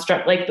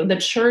construct, like the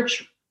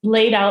church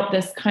laid out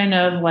this kind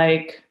of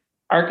like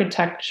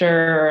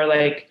architecture or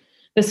like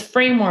this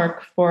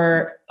framework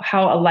for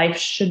how a life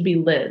should be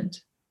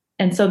lived.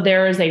 And so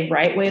there is a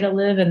right way to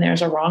live and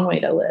there's a wrong way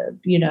to live,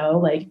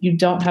 like you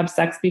don't have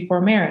sex before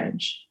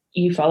marriage.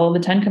 You follow the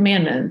 10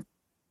 commandments.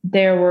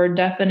 There were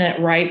definite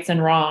rights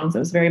and wrongs. It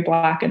was very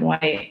black and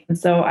white. And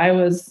so I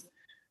was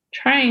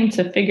trying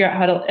to figure out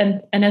how to,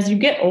 and as you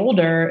get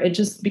older, it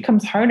just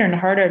becomes harder and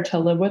harder to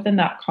live within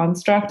that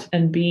construct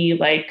and be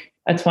like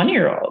a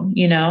 20-year-old,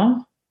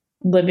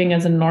 living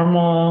as a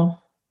normal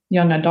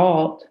young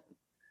adult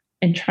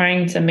and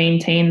trying to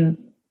maintain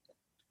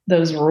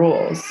those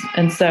rules.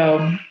 And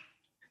so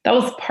that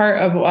was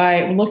part of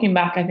why, looking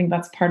back, I think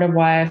that's part of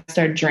why I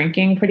started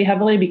drinking pretty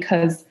heavily,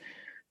 because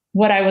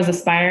what I was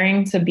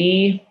aspiring to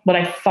be, what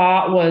I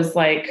thought was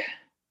like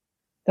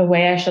the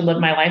way I should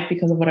live my life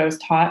because of what I was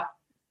taught,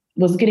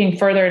 was getting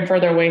further and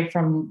further away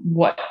from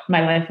what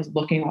my life was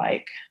looking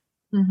like.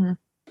 Mm-hmm.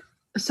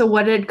 So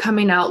what did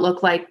coming out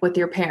look like with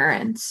your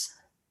parents?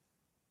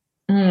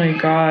 Oh my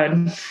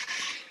God.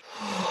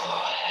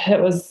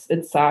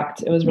 It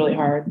sucked. It was really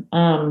hard.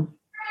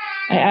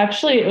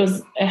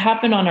 It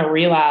happened on a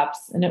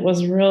relapse, and it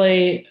was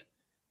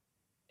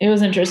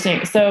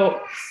interesting.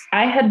 So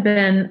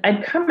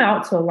I'd come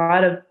out to a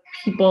lot of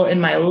people in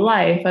my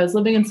life. I was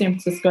living in San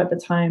Francisco at the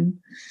time,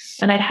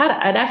 and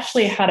I'd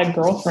actually had a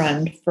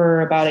girlfriend for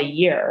about a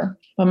year,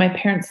 but my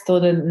parents still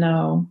didn't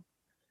know.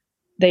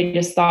 They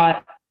just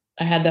thought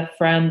I had the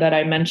friend that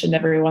I mentioned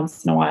every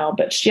once in a while,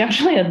 but she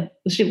lived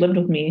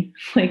with me.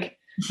 Like,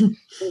 we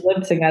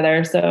lived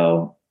together.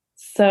 So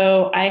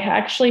I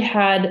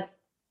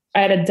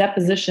had a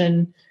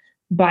deposition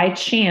by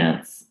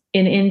chance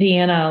in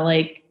Indiana,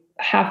 like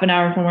half an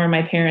hour from where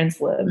my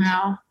parents lived.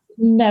 Wow.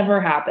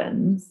 Never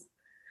happens.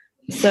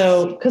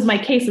 So, because my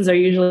cases are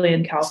usually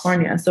in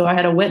California. So I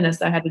had a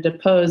witness I had to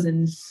depose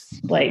in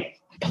like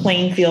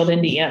Plainfield,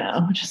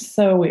 Indiana, which is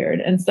so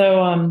weird. And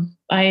so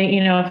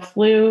I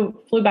flew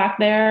back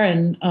there,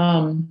 and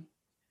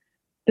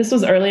this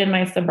was early in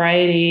my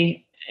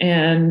sobriety.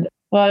 And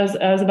well,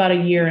 I was about a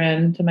year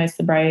into my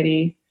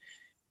sobriety.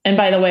 And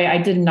by the way, I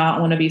did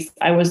not want to be,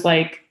 I was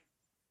not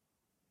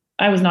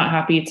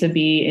happy to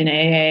be in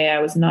AA. I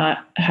was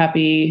not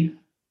happy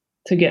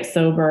to get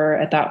sober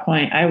at that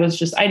point. I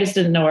just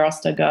didn't know where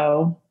else to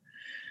go.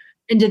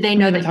 And did they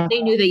know that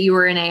they knew that you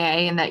were in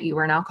AA and that you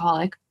were an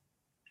alcoholic?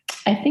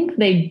 I think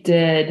they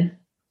did.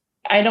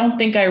 I don't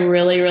think I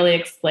really, really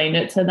explained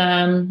it to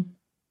them,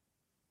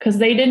 because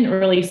they didn't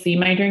really see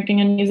my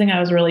drinking and using. I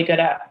was really good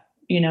at,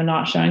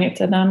 not showing it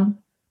to them.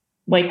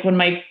 Like when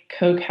my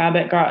Coke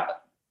habit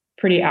got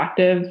pretty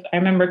active, I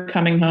remember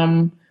coming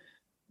home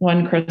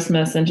one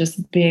Christmas and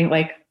just being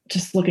like,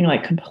 just looking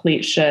like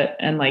complete shit,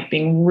 and like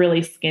being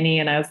really skinny,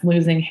 and I was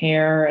losing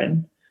hair,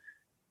 and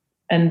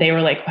they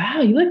were like,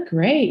 wow, you look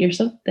great. You're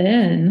so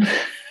thin.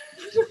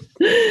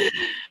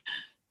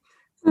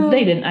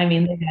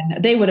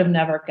 They would have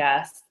never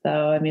guessed,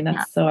 though. I mean,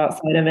 that's so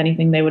outside of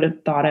anything they would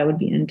have thought I would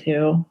be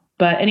into.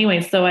 But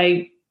anyway, so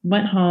I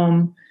went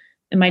home,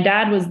 and my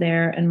dad was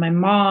there, and my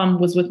mom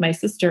was with my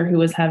sister, who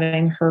was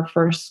having her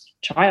first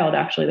child,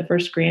 actually, the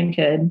first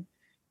grandkid.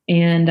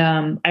 And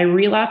I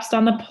relapsed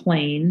on the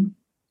plane,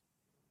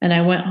 and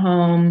I went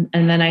home,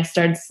 and then I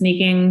started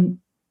sneaking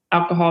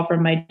alcohol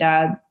from my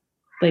dad,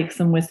 like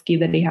some whiskey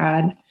that he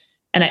had.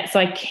 And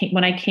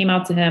when I came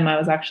out to him, I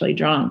was actually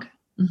drunk.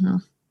 Mm-hmm.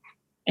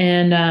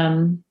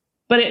 And,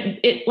 but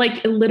it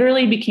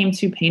literally became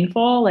too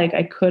painful. Like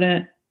I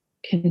couldn't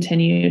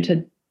continue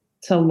to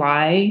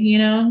lie,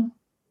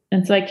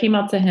 And so I came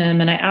out to him,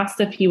 and I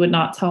asked if he would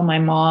not tell my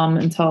mom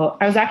until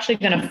I was actually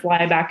going to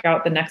fly back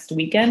out the next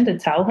weekend to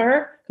tell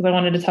her, because I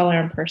wanted to tell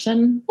her in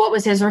person. What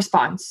was his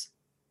response?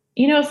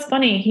 It's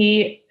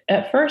funny.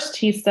 At first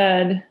he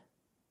said,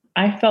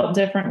 I felt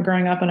different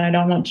growing up, and I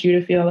don't want you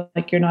to feel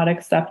like you're not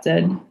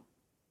accepted.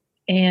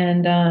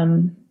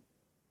 And,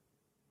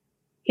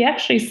 he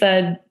actually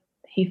said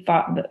he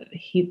thought that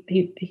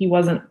he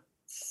wasn't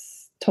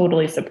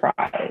totally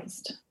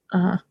surprised.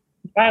 Uh-huh.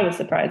 I was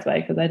surprised by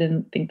it, because I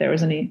didn't think there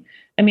was any.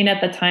 I mean, at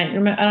the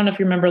time, I don't know if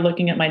you remember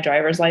looking at my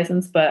driver's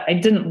license, but I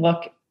didn't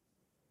look.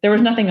 There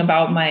was nothing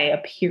about my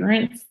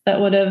appearance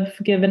that would have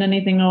given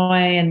anything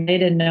away, and they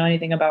didn't know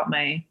anything about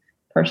my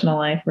personal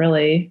life,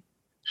 really.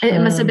 It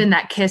must have been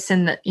that kiss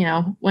and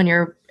when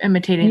you're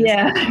imitating.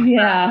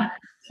 Yeah,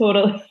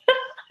 totally.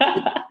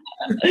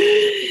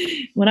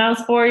 When I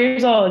was 4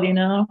 years old,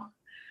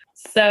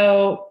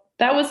 So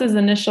that was his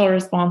initial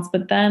response.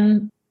 But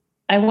then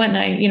I went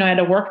and I had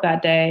to work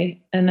that day.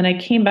 And then I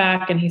came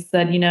back, and he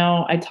said,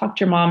 I talked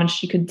to your mom, and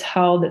she could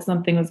tell that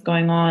something was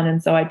going on.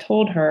 And so I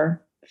told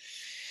her.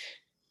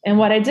 And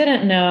what I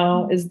didn't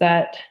know is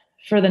that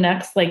for the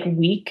next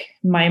week,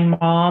 my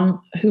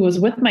mom, who was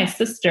with my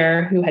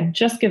sister, who had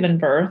just given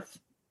birth,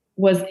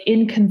 was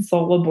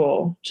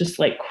inconsolable, just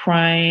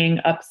crying,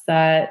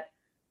 upset,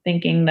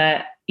 thinking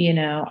that,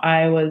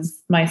 I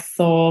was my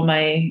soul,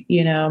 my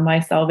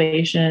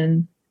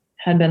salvation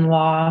had been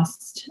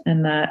lost,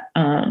 and that,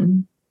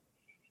 and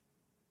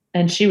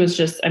she was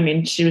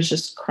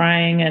just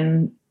crying.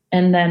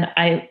 And then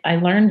I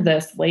learned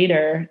this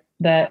later,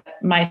 that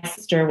my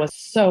sister was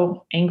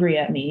so angry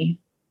at me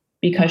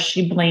because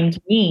she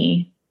blamed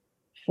me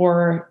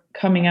for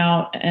coming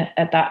out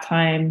at that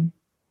time,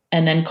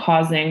 and then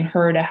causing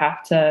her to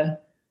have to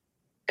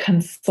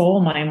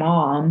console my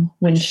mom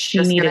when she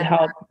needed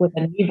help with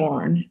a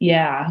newborn.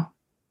 Yeah.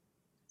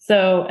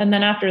 So, and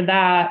then after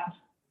that,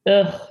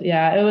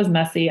 it was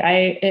messy.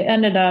 It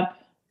ended up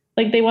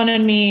they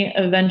wanted me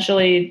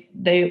eventually,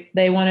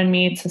 they wanted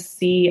me to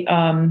see,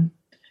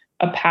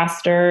 a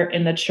pastor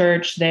in the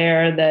church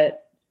there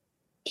that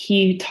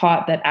he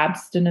taught that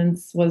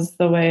abstinence was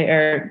the way,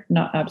 or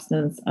not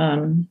abstinence.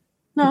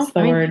 What's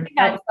the word?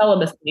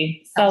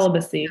 Celibacy.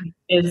 Celibacy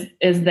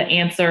is the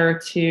answer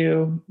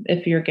to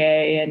if you're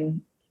gay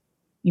and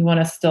you want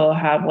to still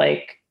have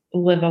like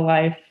live a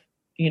life,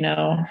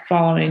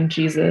 following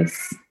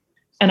Jesus.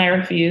 And I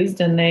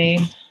refused, and they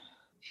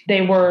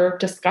were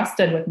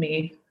disgusted with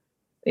me,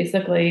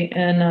 basically.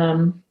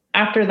 And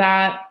after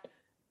that,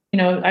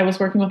 I was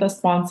working with a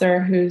sponsor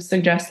who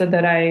suggested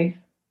that I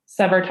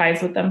sever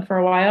ties with them for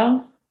a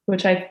while,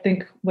 which I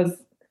think was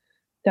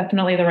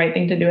definitely the right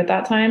thing to do at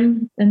that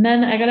time. And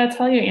then I gotta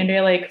tell you,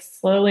 Andrea, like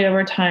slowly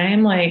over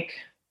time, like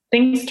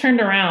things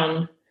turned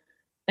around.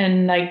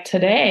 And like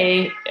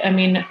today, I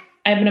mean,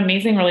 I have an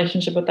amazing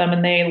relationship with them,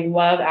 and they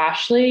love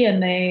Ashley,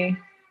 and they,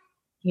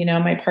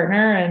 my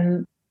partner,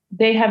 and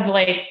they have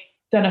like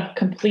done a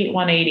complete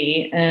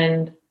 180.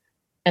 And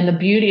the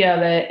beauty of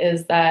it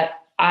is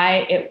that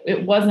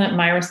it wasn't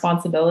my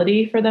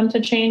responsibility for them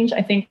to change.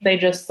 I think they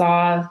just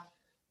saw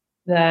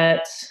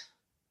that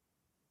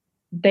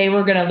they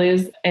were going to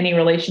lose any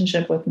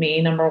relationship with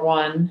me, number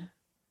one,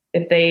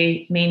 if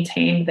they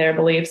maintained their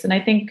beliefs. And I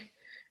think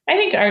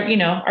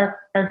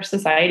our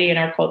society and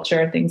our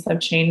culture, things have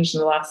changed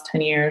in the last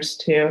 10 years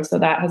too. So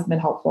that has been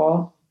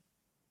helpful.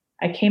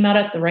 I came out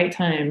at the right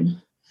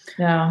time.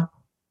 Yeah.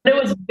 But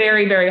it was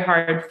very, very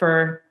hard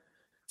for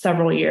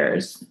several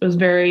years. It was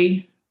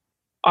very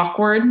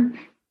awkward.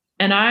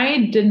 And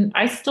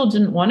I still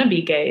didn't want to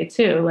be gay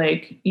too.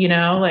 Like,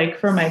 like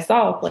for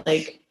myself,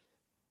 like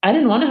I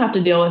didn't want to have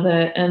to deal with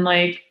it. And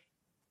like,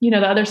 the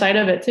other side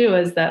of it too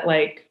is that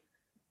like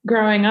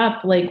growing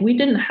up, like we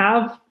didn't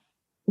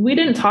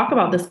talk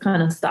about this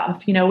kind of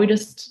stuff. We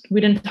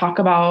didn't talk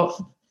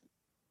about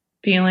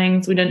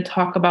feelings. We didn't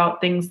talk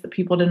about things that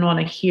people didn't want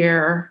to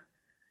hear.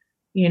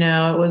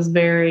 It was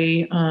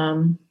very,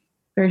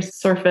 very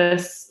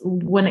surface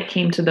when it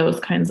came to those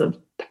kinds of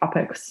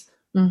topics.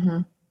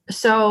 Mm-hmm.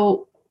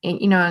 So,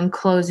 in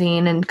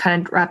closing and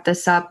kind of wrap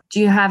this up, do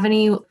you have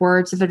any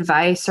words of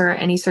advice or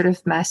any sort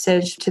of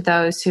message to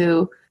those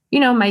who,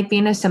 might be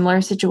in a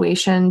similar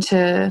situation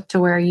to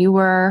where you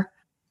were?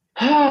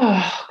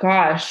 Oh,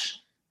 gosh.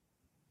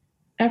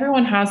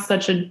 Everyone has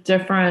such a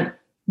different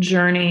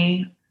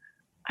journey.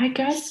 I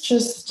guess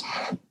just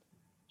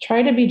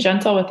try to be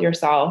gentle with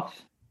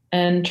yourself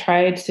and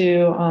try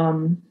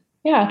to,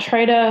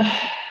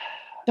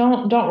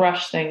 don't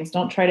rush things.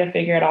 Don't try to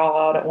figure it all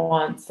out at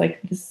once.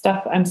 Like this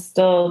stuff, I'm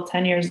still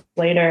 10 years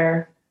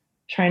later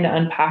trying to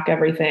unpack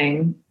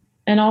everything.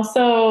 And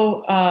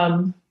also,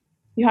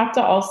 you have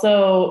to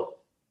also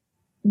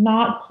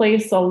not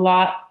place a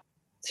lot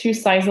too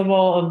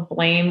sizable of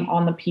blame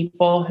on the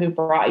people who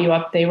brought you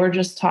up. They were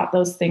just taught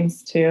those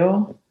things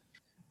too.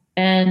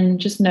 And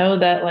just know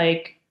that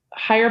like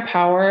higher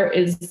power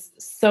is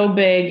so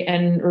big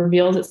and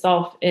reveals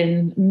itself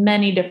in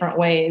many different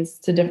ways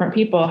to different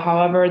people.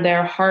 However,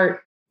 their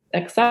heart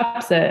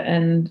accepts it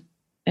and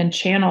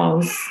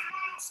channels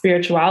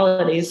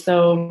spirituality.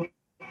 So,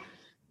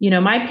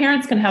 my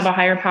parents can have a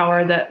higher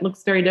power that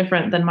looks very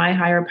different than my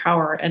higher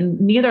power, and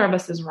neither of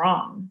us is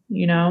wrong,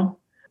 In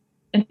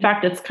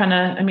fact, it's kind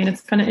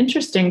of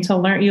interesting to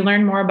learn. You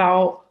learn more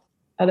about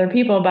other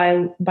people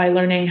by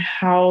learning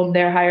how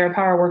their higher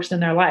power works in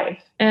their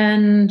life.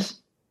 And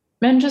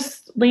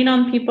just lean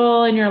on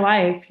people in your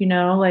life,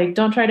 like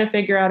don't try to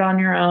figure out on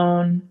your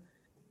own.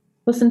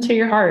 Listen to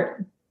your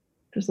heart.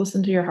 Just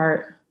listen to your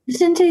heart.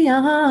 Listen to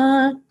your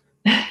heart.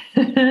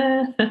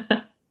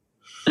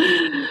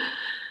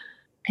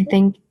 I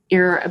think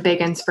you're a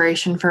big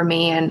inspiration for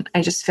me, and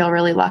I just feel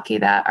really lucky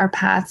that our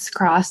paths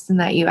crossed and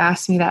that you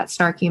asked me that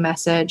snarky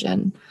message.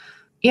 And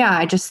yeah,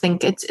 I just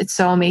think it's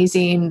so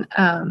amazing.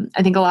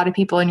 I think a lot of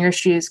people in your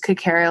shoes could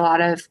carry a lot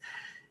of,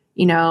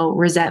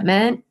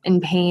 resentment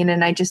and pain.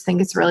 And I just think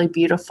it's really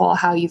beautiful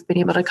how you've been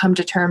able to come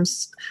to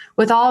terms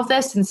with all of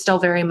this and still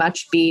very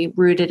much be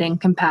rooted in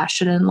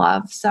compassion and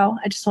love. So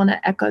I just want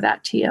to echo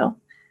that to you.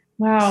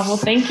 Wow. Well,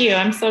 thank you.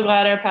 I'm so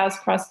glad our paths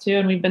crossed too.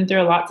 And we've been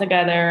through a lot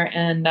together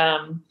and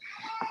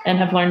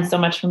have learned so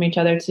much from each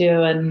other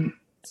too. And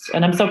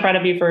I'm so proud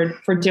of you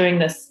for doing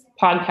this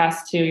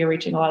podcast too. You're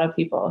reaching a lot of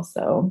people.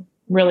 So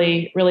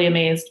really, really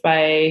amazed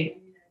by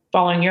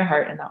following your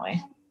heart in that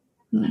way.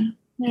 All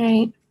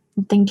right.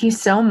 Thank you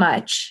so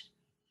much.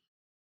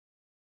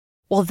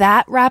 Well,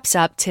 that wraps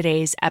up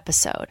today's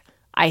episode.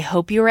 I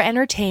hope you were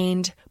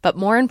entertained, but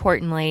more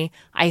importantly,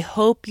 I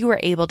hope you were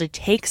able to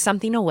take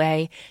something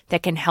away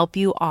that can help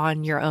you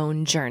on your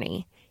own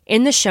journey.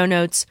 In the show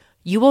notes,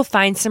 you will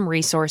find some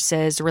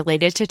resources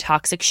related to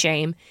toxic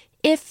shame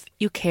if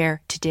you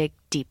care to dig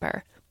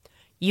deeper.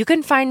 You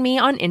can find me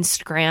on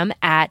Instagram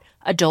at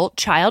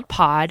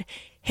AdultChildPod.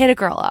 Hit a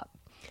girl up.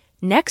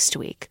 Next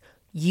week,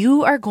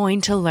 you are going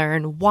to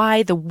learn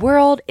why the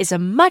world is a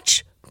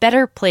much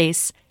better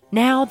place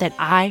now that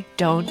I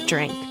don't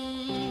drink.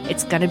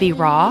 It's going to be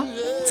raw,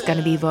 it's going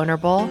to be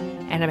vulnerable,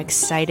 and I'm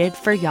excited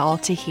for y'all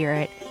to hear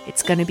it.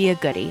 It's going to be a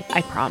goodie,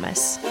 I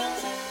promise.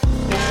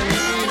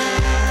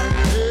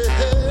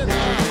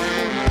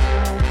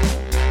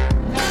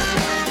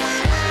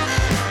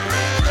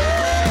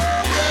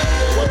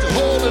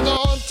 holding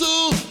on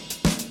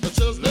to,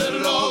 just let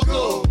it all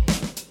go.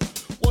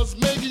 What's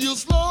making you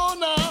slow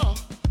now?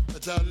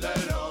 Just let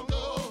it all go.